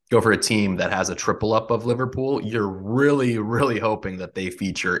 go for a team that has a triple up of Liverpool, you're really, really hoping that they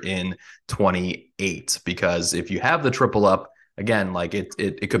feature in 28. Because if you have the triple up, again, like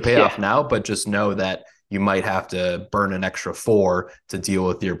it could pay Yeah, off now, but just know that you might have to burn an extra 4 to deal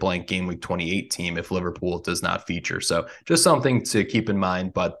with your blank game week 28 team if Liverpool does not feature. So just something to keep in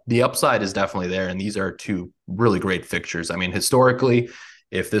mind. But the upside is definitely there. And these are two really great fixtures. I mean, historically,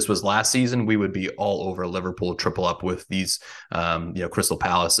 if this was last season, we would be all over Liverpool triple up with these, Crystal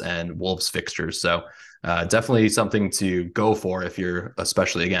Palace and Wolves fixtures. So definitely something to go for if you're,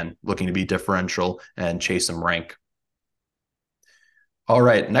 especially again, looking to be differential and chase some rank. All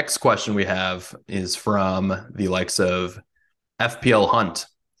right, next question we have is from the likes of FPL Hunt.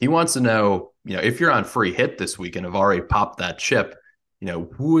 He wants to know, if you're on free hit this week and have already popped that chip,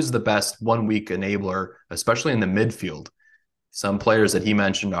 who is the best 1 week enabler, especially in the midfield? Some players that he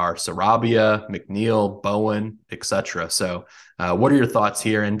mentioned are Sarabia, McNeil, Bowen, etc. So, what are your thoughts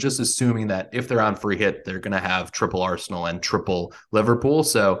here? And just assuming that if they're on free hit, they're going to have triple Arsenal and triple Liverpool.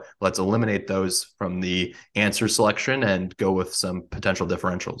 So, let's eliminate those from the answer selection and go with some potential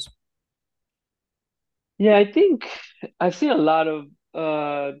differentials. yeah. I think I've seen a lot of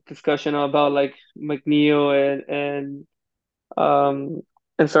discussion about like McNeil um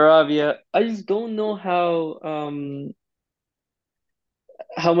and Saravia. I just don't know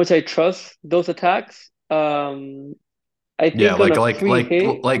how much I trust those attacks. I Yeah, think on a free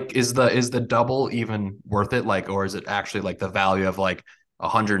hit, is the double even worth it? Like, or is it actually like the value of like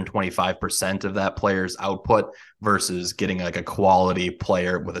 125% of that player's output versus getting like a quality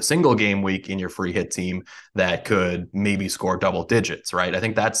player with a single game week in your free hit team that could maybe score double digits, right? I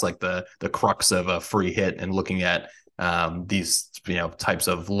think that's like the crux of a free hit and looking at these types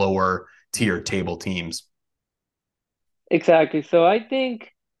of lower tier table teams. exactly. So I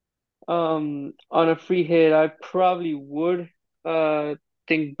think on a free hit, I probably would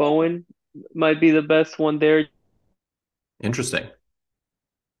think Bowen might be the best one there. Interesting.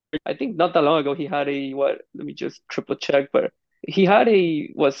 I think not that long ago he had a what? Let me just triple check, but he had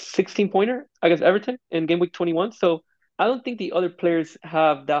a 16 pointer against Everton in game week 21. So I don't think the other players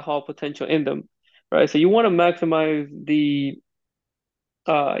have that whole potential in them, right? So you want to maximize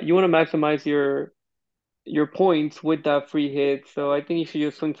your points with that free hit. So I think you should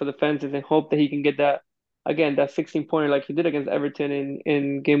just swing for the fences and hope that he can get that again, that 16 pointer like he did against Everton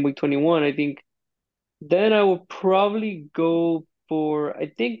in game week 21. I think then I would probably go for I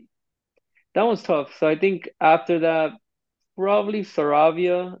think that one's tough. So I think after that, probably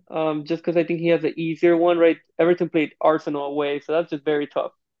Saravia, just because I think he has an easier one, right? Everton played Arsenal away, so that's just very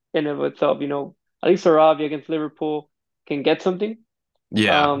tough in and of itself. At least Saravia against Liverpool can get something.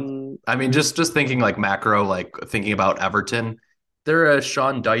 Yeah. Um, I mean, just thinking like macro, like thinking about Everton, they're a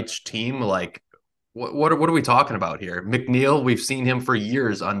Sean Dyche team. Like, what are we talking about here? McNeil, we've seen him for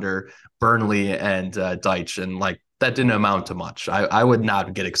years under Burnley and Dyche, and like that didn't amount to much. I would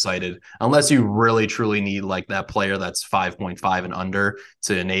not get excited unless you really truly need like that player that's 5.5 and under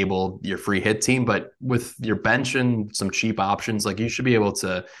to enable your free hit team. But with your bench and some cheap options, like you should be able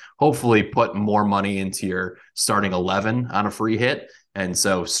to hopefully put more money into your starting 11 on a free hit. And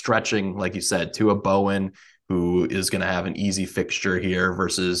so stretching, like you said, to a Bowen who is going to have an easy fixture here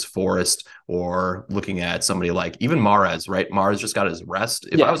versus Forest, or looking at somebody like even Mahrez, right? Mahrez just got his rest.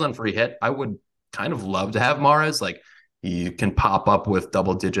 If I yeah, was on free hit, I would kind of love to have Mahrez. Like he can pop up with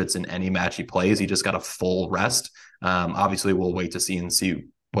double digits in any match he plays. He just got a full rest. Obviously, we'll wait to see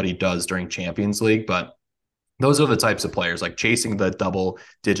what he does during Champions League, but those are the types of players like chasing the double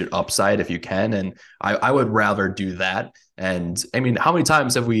digit upside if you can. And I would rather do that. And I mean, how many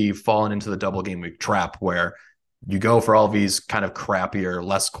times have we fallen into the double game week trap where you go for all these kind of crappier,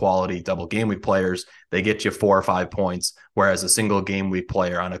 less quality double game week players? They get you 4 or 5 points, whereas a single game week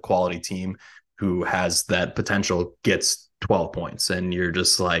player on a quality team who has that potential gets 12 points. And you're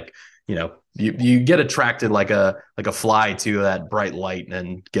just like, you get attracted like a fly to that bright light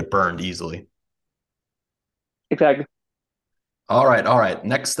and get burned easily. exactly. All right, all right.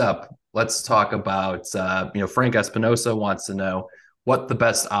 Next up, let's talk about Frank Espinosa wants to know what the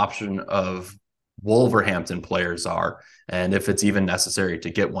best option of Wolverhampton players are, and if it's even necessary to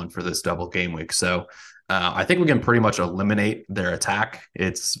get one for this double game week. So I think we can pretty much eliminate their attack.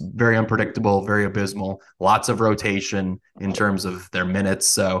 It's very unpredictable, very abysmal, lots of rotation in terms of their minutes.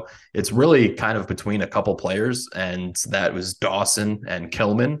 So it's really kind of between a couple players, and that was Dawson and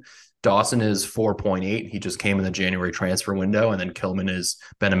Kilman. Dawson is 4.8. He just came in the January transfer window, and then Kilman has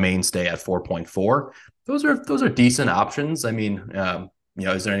been a mainstay at 4.4. Those are decent options. I mean,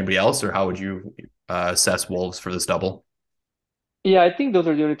 is there anybody else, or how would you assess Wolves for this double? Yeah, I think those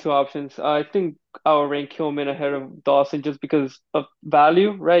are the only two options. I think I'll rank Kilman ahead of Dawson just because of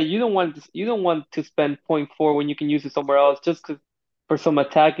value, right? You don't want to spend point 0.4 when you can use it somewhere else just 'cause for some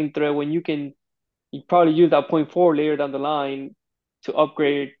attacking threat when you probably use that point 0.4 later down the line to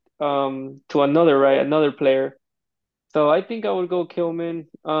upgrade to another, right? Another player. So I think I would go Kilman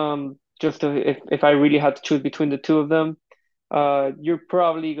just to, if I really had to choose between the two of them. You're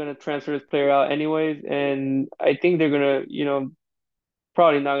probably gonna transfer this player out anyways, and I think they're gonna,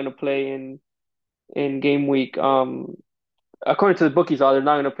 probably not going to play in game week. According to the bookies, they're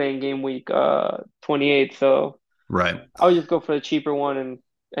not going to play in game week 28. So Right. I'll just go for the cheaper one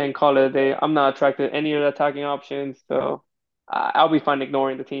and call it a day. I'm not attracted to any of the attacking options, so I'll be fine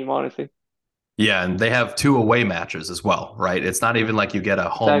ignoring the team, honestly. Yeah, and they have two away matches as well, right? It's not even like you get a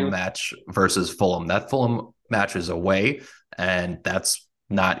home Exactly. match versus Fulham. That Fulham match is away, and that's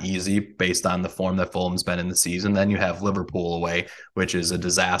not easy based on the form that Fulham's been in the season. Then you have Liverpool away, which is a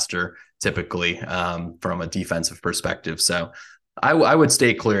disaster typically from a defensive perspective. So I would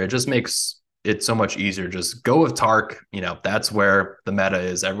stay clear. It just makes it so much easier. Just go with Tark. That's where the meta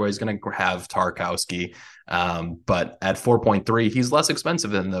is. Everybody's going to have Tarkowski. But at 4.3, he's less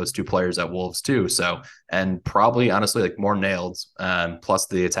expensive than those two players at Wolves too. So, and probably honestly like more nailed, plus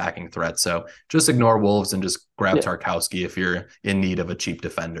the attacking threat. So just ignore Wolves and just grab Yeah. Tarkowski if you're in need of a cheap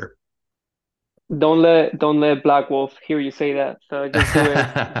defender. Don't let Black Wolf hear you say that. So just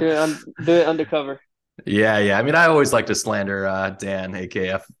do it undercover. Yeah. I mean, I always like to slander Dan,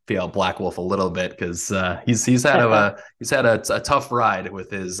 aka FPL Black Wolf, a little bit because he's had a tough ride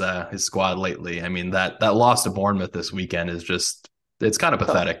with his squad lately. I mean that loss to Bournemouth this weekend is just it's kind of Tough.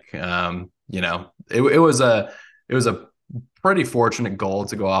 pathetic. It was a pretty fortunate goal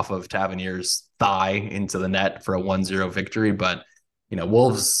to go off of Tavernier's thigh into the net for a 1-0 victory, but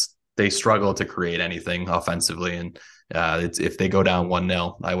Wolves they struggle to create anything offensively and if they go down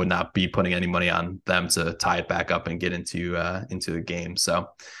 1-0, I would not be putting any money on them to tie it back up and get into the game. So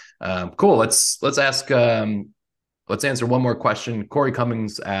cool. Let's answer one more question. Corey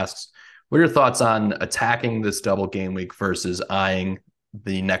Cummings asks, what are your thoughts on attacking this double game week versus eyeing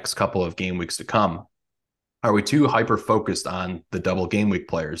the next couple of game weeks to come? Are we too hyper focused on the double game week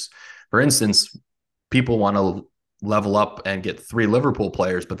players? For instance, people want to level up and get 3 Liverpool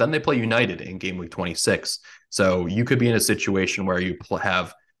players, but then they play United in game week 26. So you could be in a situation where you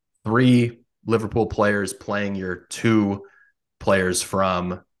have 3 Liverpool players playing your 2 players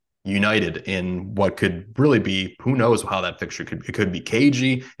from United in what could really be, who knows how that fixture could be. It could be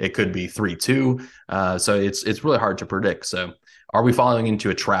cagey, it could be 3-2. So it's really hard to predict. So are we falling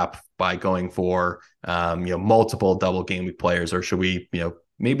into a trap by going for multiple double game week players, or should we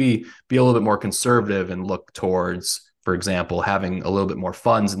maybe be a little bit more conservative and look towards, for example, having a little bit more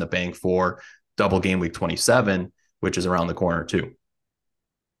funds in the bank for double game week 27, which is around the corner too?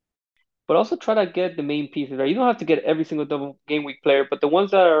 But also try to get the main pieces, right? You don't have to get every single double game week player, but the ones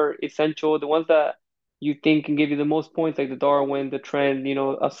that are essential, the ones that you think can give you the most points, like the Darwin, the Trent,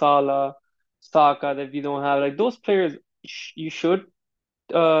 Asala, Saka, that if you don't have, like those players you should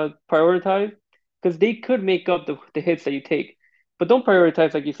prioritize because they could make up the hits that you take. But don't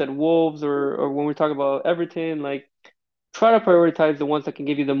prioritize, like you said, Wolves or when we talk about Everton, like try to prioritize the ones that can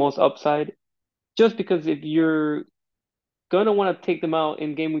give you the most upside. Just because if you're gonna want to take them out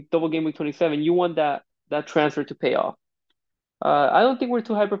in double game week 27, you want that transfer to pay off. I don't think we're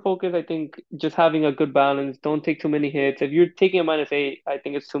too hyper focused. I think just having a good balance, don't take too many hits. If you're taking a -8, I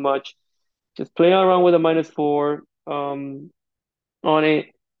think it's too much. Just play around with a -4 on it.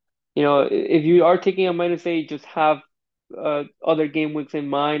 If you are taking a -8, just have other game weeks in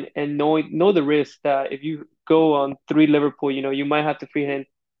mind and know the risk that if you go on 3 Liverpool, you might have to free hit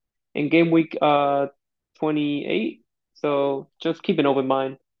in game week 28. So just keep an open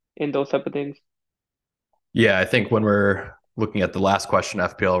mind in those type of things. Yeah, I think when we're looking at the last question,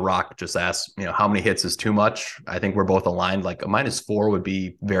 FPL Rock just asked, how many hits is too much? I think we're both aligned. Like a -4 would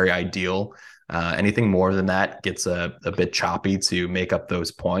be very ideal. Anything more than that gets a bit choppy to make up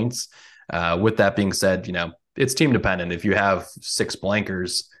those points. With that being said, it's team dependent. If you have 6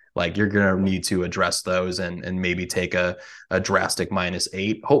 blankers, like you're going to need to address those and maybe take a drastic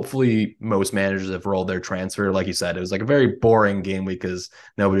 -8. Hopefully most managers have rolled their transfer. Like you said, it was like a very boring game week because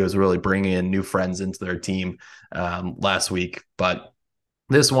nobody was really bringing in new friends into their team last week. But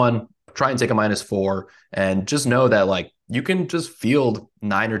this one, try and take a -4 and just know that like you can just field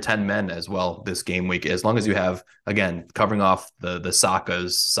 9 or 10 men as well this game week, as long as you have, again, covering off the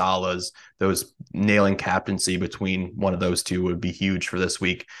Sakas, Salas, those nailing captaincy between one of those two would be huge for this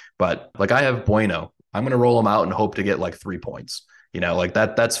week. But like I have Bueno, I'm going to roll him out and hope to get like 3 points. Like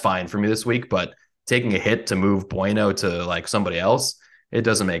that's fine for me this week. But taking a hit to move Bueno to like somebody else, it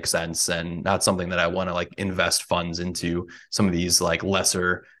doesn't make sense, and not something that I want to like invest funds into some of these like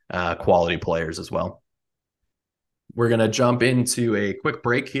lesser quality players as well. We're going to jump into a quick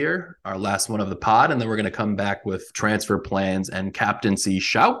break here, our last one of the pod, and then we're going to come back with transfer plans and captaincy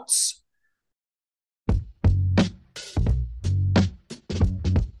shouts.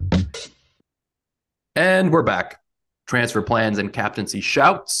 And we're back. Transfer plans and captaincy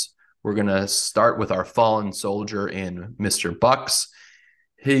shouts. We're going to start with our fallen soldier in Mr. Bucks.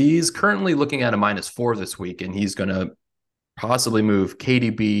 He's currently looking at a -4 this week, and he's going to possibly move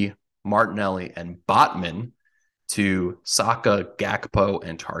KDB, Martinelli, and Botman to Saka, Gakpo,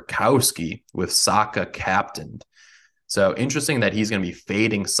 and Tarkowski, with Saka captained. So interesting that he's going to be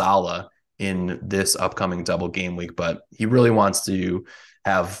fading Salah in this upcoming double game week, but he really wants to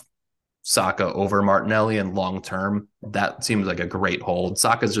have Saka over Martinelli, and long term, that seems like a great hold.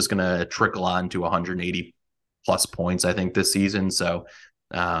 Saka's just going to trickle on to 180 plus points, I think, this season. So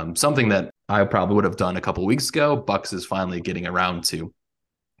something that I probably would have done a couple of weeks ago, Bucks is finally getting around to.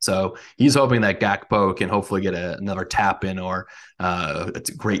 So he's hoping that Gakpo can hopefully get another tap in, or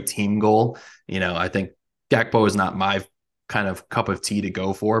it's a great team goal. I think Gakpo is not my kind of cup of tea to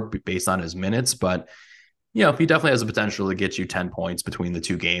go for based on his minutes, but he definitely has the potential to get you 10 points between the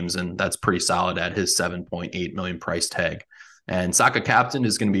two games, and that's pretty solid at his 7.8 million price tag. And Saka captain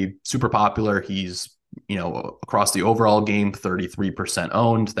is going to be super popular. He's across the overall game, 33%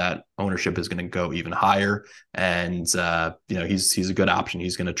 owned. That ownership is going to go even higher. And, he's a good option.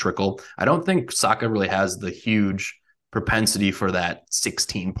 He's going to trickle. I don't think Saka really has the huge propensity for that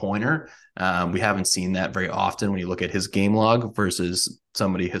 16-pointer. We haven't seen that very often when you look at his game log versus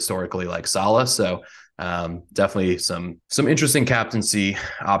somebody historically like Salah. So definitely some interesting captaincy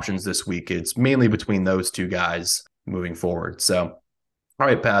options this week. It's mainly between those two guys moving forward. So, all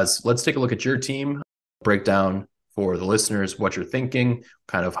right, Paz, let's take a look at your team. Break down for the listeners what you're thinking,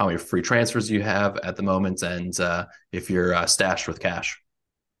 kind of how many free transfers you have at the moment, and if you're stashed with cash.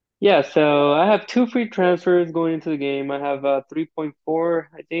 Yeah, so I have 2 free transfers going into the game. I have 3.4,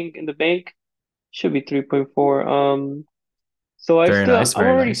 I think, in the bank. Should be 3.4. So Very nice, I'm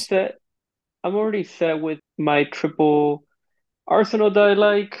very already nice. set. I'm already set with my triple Arsenal that I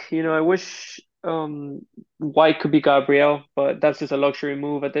like. I wish White could be Gabriel, but that's just a luxury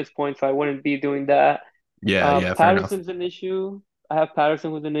move at this point, so I wouldn't be doing that. Yeah, fair enough. Patterson's an issue. I have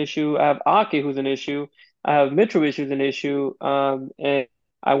Patterson who's an issue. I have Ake who's an issue. I have Mitrovic who's an issue. And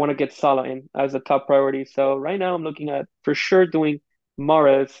I want to get Salah in as a top priority. So right now I'm looking at for sure doing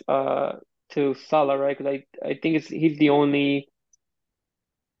Mahrez to Salah, right? Because I think he's the only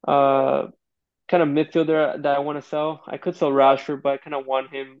uh kind of midfielder that I want to sell. I could sell Rashford, but I kind of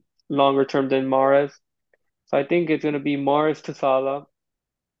want him longer term than Mahrez. So I think it's going to be Mahrez to Salah.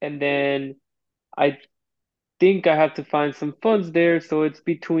 And then I think I have to find some funds there. So it's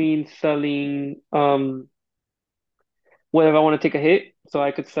between selling whether I want to take a hit. So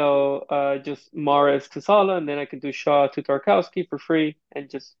I could sell just Mahrez to Salah, and then I could do Shaw to Tarkowski for free and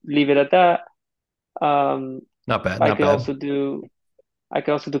just leave it at that. Um, Not bad, I not could bad. also do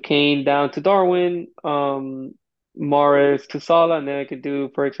Kane down to Darwin, Mahrez to Salah, and then I could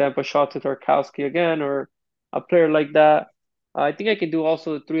do, for example, Shaw to Tarkowski again, or a player like that. I think I can do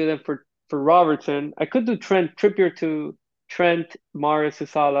also the 3 of them for Robertson. I could do Trippier to Trent, Mahrez to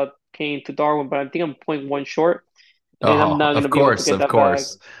Salah, Kane to Darwin, but I think I'm point one short, and I'm Oh, not of gonna be able to course, get of that back.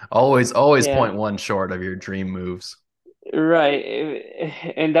 course. Always Yeah, point one short of your dream moves. right.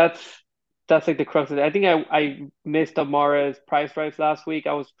 And that's like the crux of it. I think I missed Amara's price rise last week.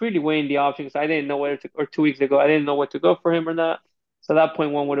 I was pretty weighing the options. I didn't know whether to, or 2 weeks ago, I didn't know what to go for him or not. So that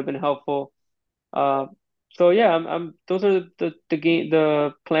point one would have been helpful. Uh, so yeah, I'm those are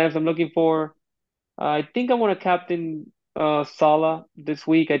the plans I'm looking for. I think I want to captain Salah this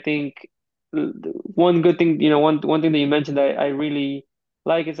week. I think one good thing, one thing that you mentioned that I really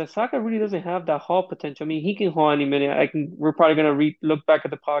like is that Saka really doesn't have that haul potential. I mean, he can haul any minute. We're probably gonna look back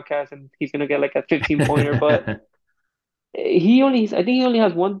at the podcast and he's gonna get like a 15 pointer, but I think he only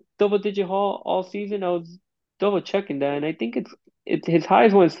has one double digit haul all season. I was double checking that, and I think it's his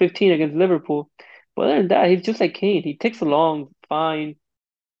highest one is 15 against Liverpool. But other than that, he's just like Kane. He takes along fine.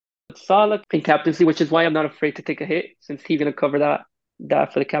 Salah in captaincy, which is why I'm not afraid to take a hit since he's gonna cover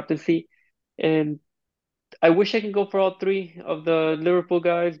that for the captaincy. And I wish I can go for all 3 of the Liverpool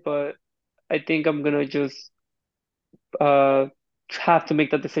guys, but I think I'm gonna just uh, have to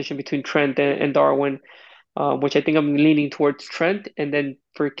make that decision between Trent and Darwin, which I think I'm leaning towards Trent. And then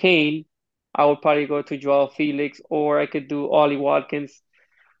for Kane, I would probably go to Joao Felix, or I could do Ollie Watkins.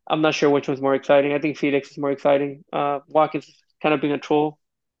 I'm not sure which one's more exciting. I think Felix is more exciting. Watkins has kind of been a troll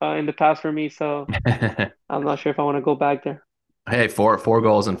in the past for me, so I'm not sure if I want to go back there. Hey, four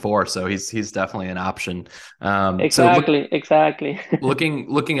goals and four, so he's definitely an option. So Exactly.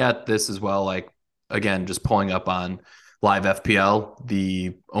 looking at this as well, like again, just pulling up on live FPL,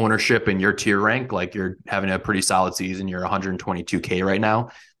 the ownership in your tier rank, like you're having a pretty solid season. You're 122K right now.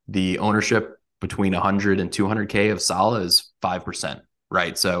 The ownership between 100 and 200K of Salah is 5%,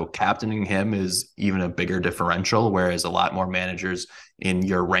 right? So captaining him is even a bigger differential, whereas a lot more managers in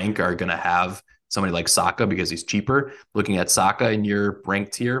your rank are going to have somebody like Saka because he's cheaper. Looking at Saka in your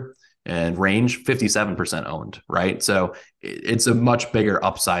rank tier and range, 57% owned, right? So it's a much bigger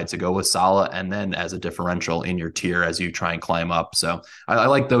upside to go with Salah and then as a differential in your tier as you try and climb up. So I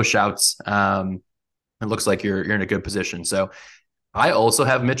like those shouts. It looks like you're in a good position. So I also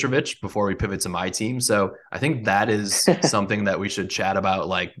have Mitrovic before we pivot to my team. So I think that is something that we should chat about.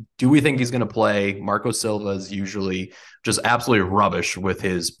 Like, do we think he's going to play? Marco Silva is usually just absolutely rubbish with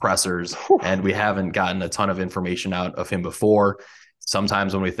his pressers, and we haven't gotten a ton of information out of him before.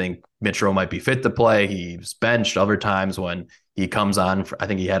 Sometimes when we think Mitro might be fit to play, he's benched. Other times when he comes on, I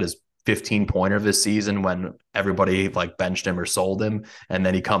think he had his 15-pointer this season when everybody like benched him or sold him, and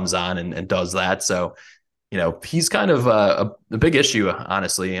then he comes on and does that. So he's kind of a big issue,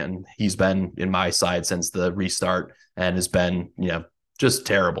 honestly, and he's been in my side since the restart and has been, just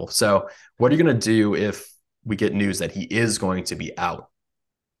terrible. So what are you going to do if we get news that he is going to be out?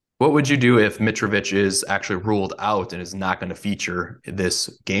 What would you do if Mitrovic is actually ruled out and is not going to feature this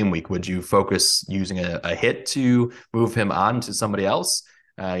game week? Would you focus using a hit to move him on to somebody else?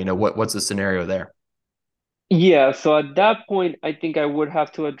 What's the scenario there? Yeah, so at that point, I think I would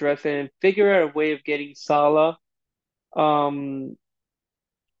have to address it and figure out a way of getting Salah. Um,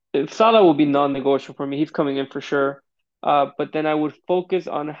 Salah will be non-negotiable for me. He's coming in for sure. But then I would focus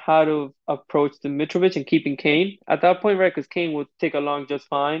on how to approach the Mitrovic and keeping Kane at that point, right? Because Kane would take along just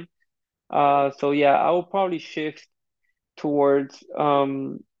fine. So yeah, I will probably shift towards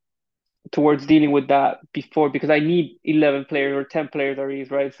towards dealing with that before because I need 11 players or 10 players at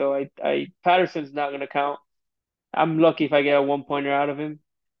least, right? So I Patterson's not gonna count. I'm lucky if I get a one pointer out of him.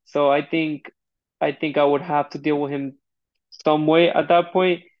 So I think I would have to deal with him some way at that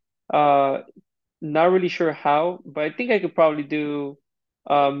point. Uh, Not really sure how, but I think I could probably do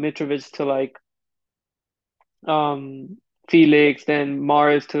Mitrovic to like um Felix, then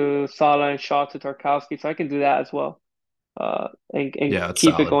Mahrez to Salah and Shaw to Tarkowski. So I can do that as well. And Yeah, it's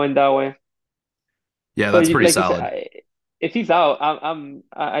keep it solid. going that way. Yeah, But that's pretty like you said, solid. if he's out,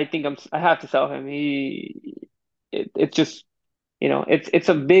 I think I have to sell him. It's just it's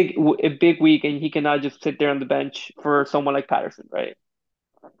a big week, and he cannot just sit there on the bench for someone like Patterson, right?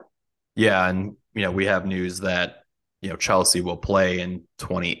 Yeah, and we have news that Chelsea will play in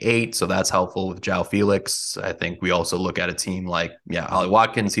 28, so that's helpful with João Felix. I think we also look at a team like Ollie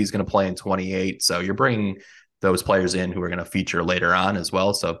Watkins. He's going to play in 28, so you're bringing those players in who are going to feature later on as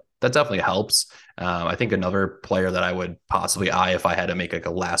well. So that definitely helps. I think another player that I would possibly eye if I had to make like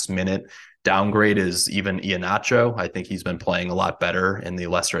a last minute downgrade is even Iheanacho. I think he's been playing a lot better in the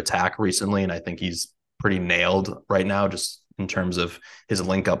Leicester attack recently, and I think he's pretty nailed right now, just in terms of his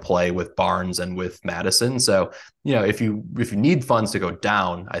link up play with Barnes and with Madison. So, if you need funds to go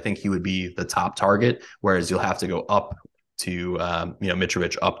down, I think he would be the top target, whereas you'll have to go up to,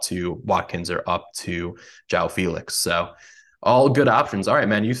 Mitrovic, up to Watkins, or up to João Felix. So all good options. All right,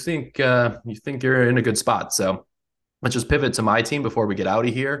 man, you think you're in a good spot. So let's just pivot to my team before we get out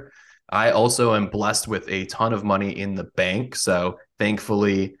of here. I also am blessed with a ton of money in the bank. So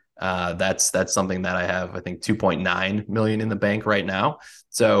thankfully, that's something that I have, I think 2.9 million in the bank right now.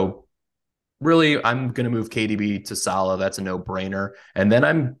 So really, I'm going to move KDB to Salah. That's a no-brainer. And then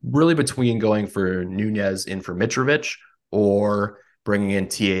I'm really between going for Nunez in for Mitrovic or bringing in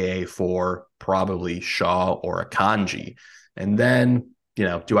TAA for probably Shaw or Akanji. And then,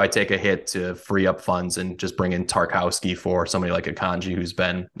 do I take a hit to free up funds and just bring in Tarkowski for somebody like Akanji, who's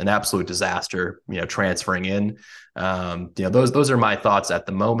been an absolute disaster, transferring in? Those are my thoughts at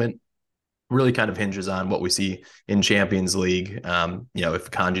the moment. Really kind of hinges on what we see in Champions League.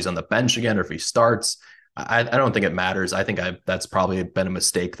 If Kanji's on the bench again or if he starts, I don't think it matters. I think that's probably been a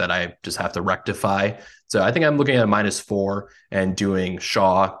mistake that I just have to rectify. So I think I'm looking at a -4 and doing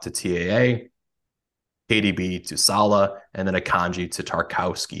Shaw to TAA. KDB to Salah, and then Akanji to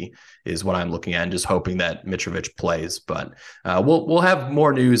Tarkowski is what I'm looking at, and just hoping that Mitrovic plays. But we'll have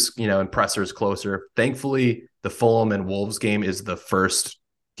more news, and pressers closer. Thankfully, the Fulham and Wolves game is the first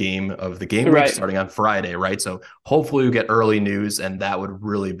game of the game week starting on Friday, right? So hopefully we get early news, and that would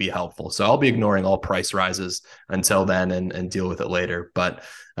really be helpful. So I'll be ignoring all price rises until then and deal with it later. But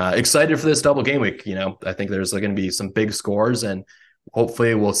excited for this double game week. I think there's going to be some big scores, and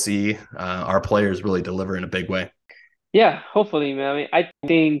hopefully we'll see our players really deliver in a big way. Yeah, hopefully, man. I mean, I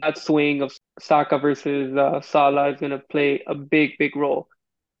think that swing of Saka versus Salah is going to play a big, big role.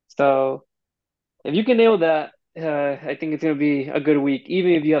 So if you can nail that, I think it's going to be a good week,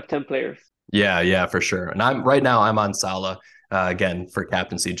 even if you have 10 players. Yeah, for sure. And I'm on Salah again for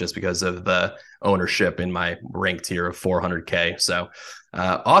captaincy, just because of the ownership in my ranked tier of 400K. So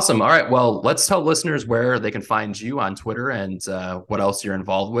awesome. All right. Well, let's tell listeners where they can find you on Twitter and what else you're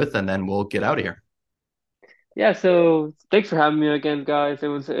involved with, and then we'll get out of here. Yeah, so thanks for having me again, guys.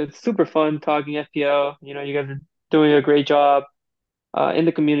 It's super fun talking FPL. You guys are doing a great job in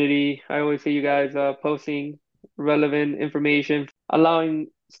the community. I always see you guys posting relevant information, allowing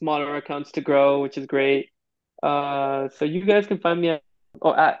smaller accounts to grow, which is great. So you guys can find me at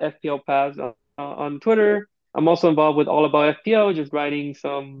FPL Paz on Twitter. I'm also involved with All About FPL, just writing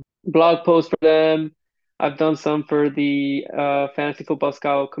some blog posts for them. I've done some for the Fantasy Football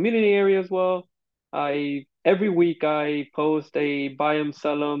Scout community area as well. Every week I post a buy 'em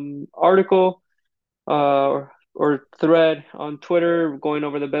sell 'em article or thread on Twitter going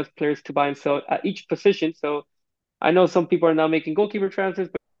over the best players to buy and sell at each position. So I know some people are now making goalkeeper transfers,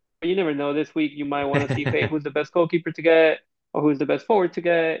 but you never know. This week you might want to see, hey, who's the best goalkeeper to get or who's the best forward to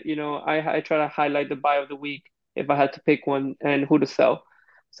get. I try to highlight the buy of the week if I had to pick one and who to sell.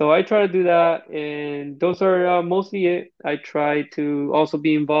 So I try to do that, and those are mostly it. I try to also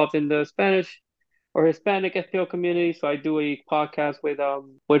be involved in the Spanish or Hispanic FPL community. So I do a podcast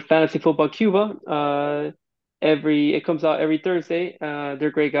with Fantasy Football Cuba. It comes out every Thursday. They're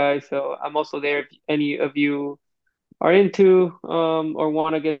great guys. So I'm also there if any of you are into or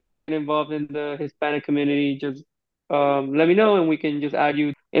want to get involved in the Hispanic community. Just let me know, and we can just add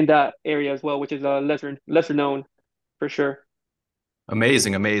you in that area as well, which is lesser known for sure.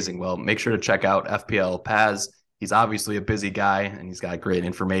 Amazing. Well, make sure to check out FPL Paz. He's obviously a busy guy, and he's got great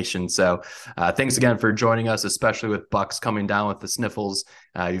information. So thanks again for joining us, especially with Bucks coming down with the sniffles.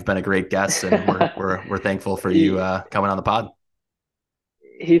 You've been a great guest, and we're thankful for you coming on the pod.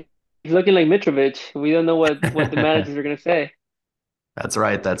 He's looking like Mitrovic. We don't know what the managers are going to say. That's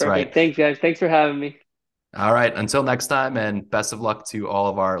right. That's Perfect. right. Thanks, guys. Thanks for having me. All right. Until next time, and best of luck to all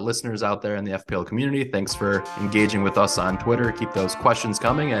of our listeners out there in the FPL community. Thanks for engaging with us on Twitter. Keep those questions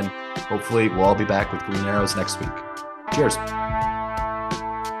coming, and hopefully we'll all be back with Green Arrows next week. Cheers.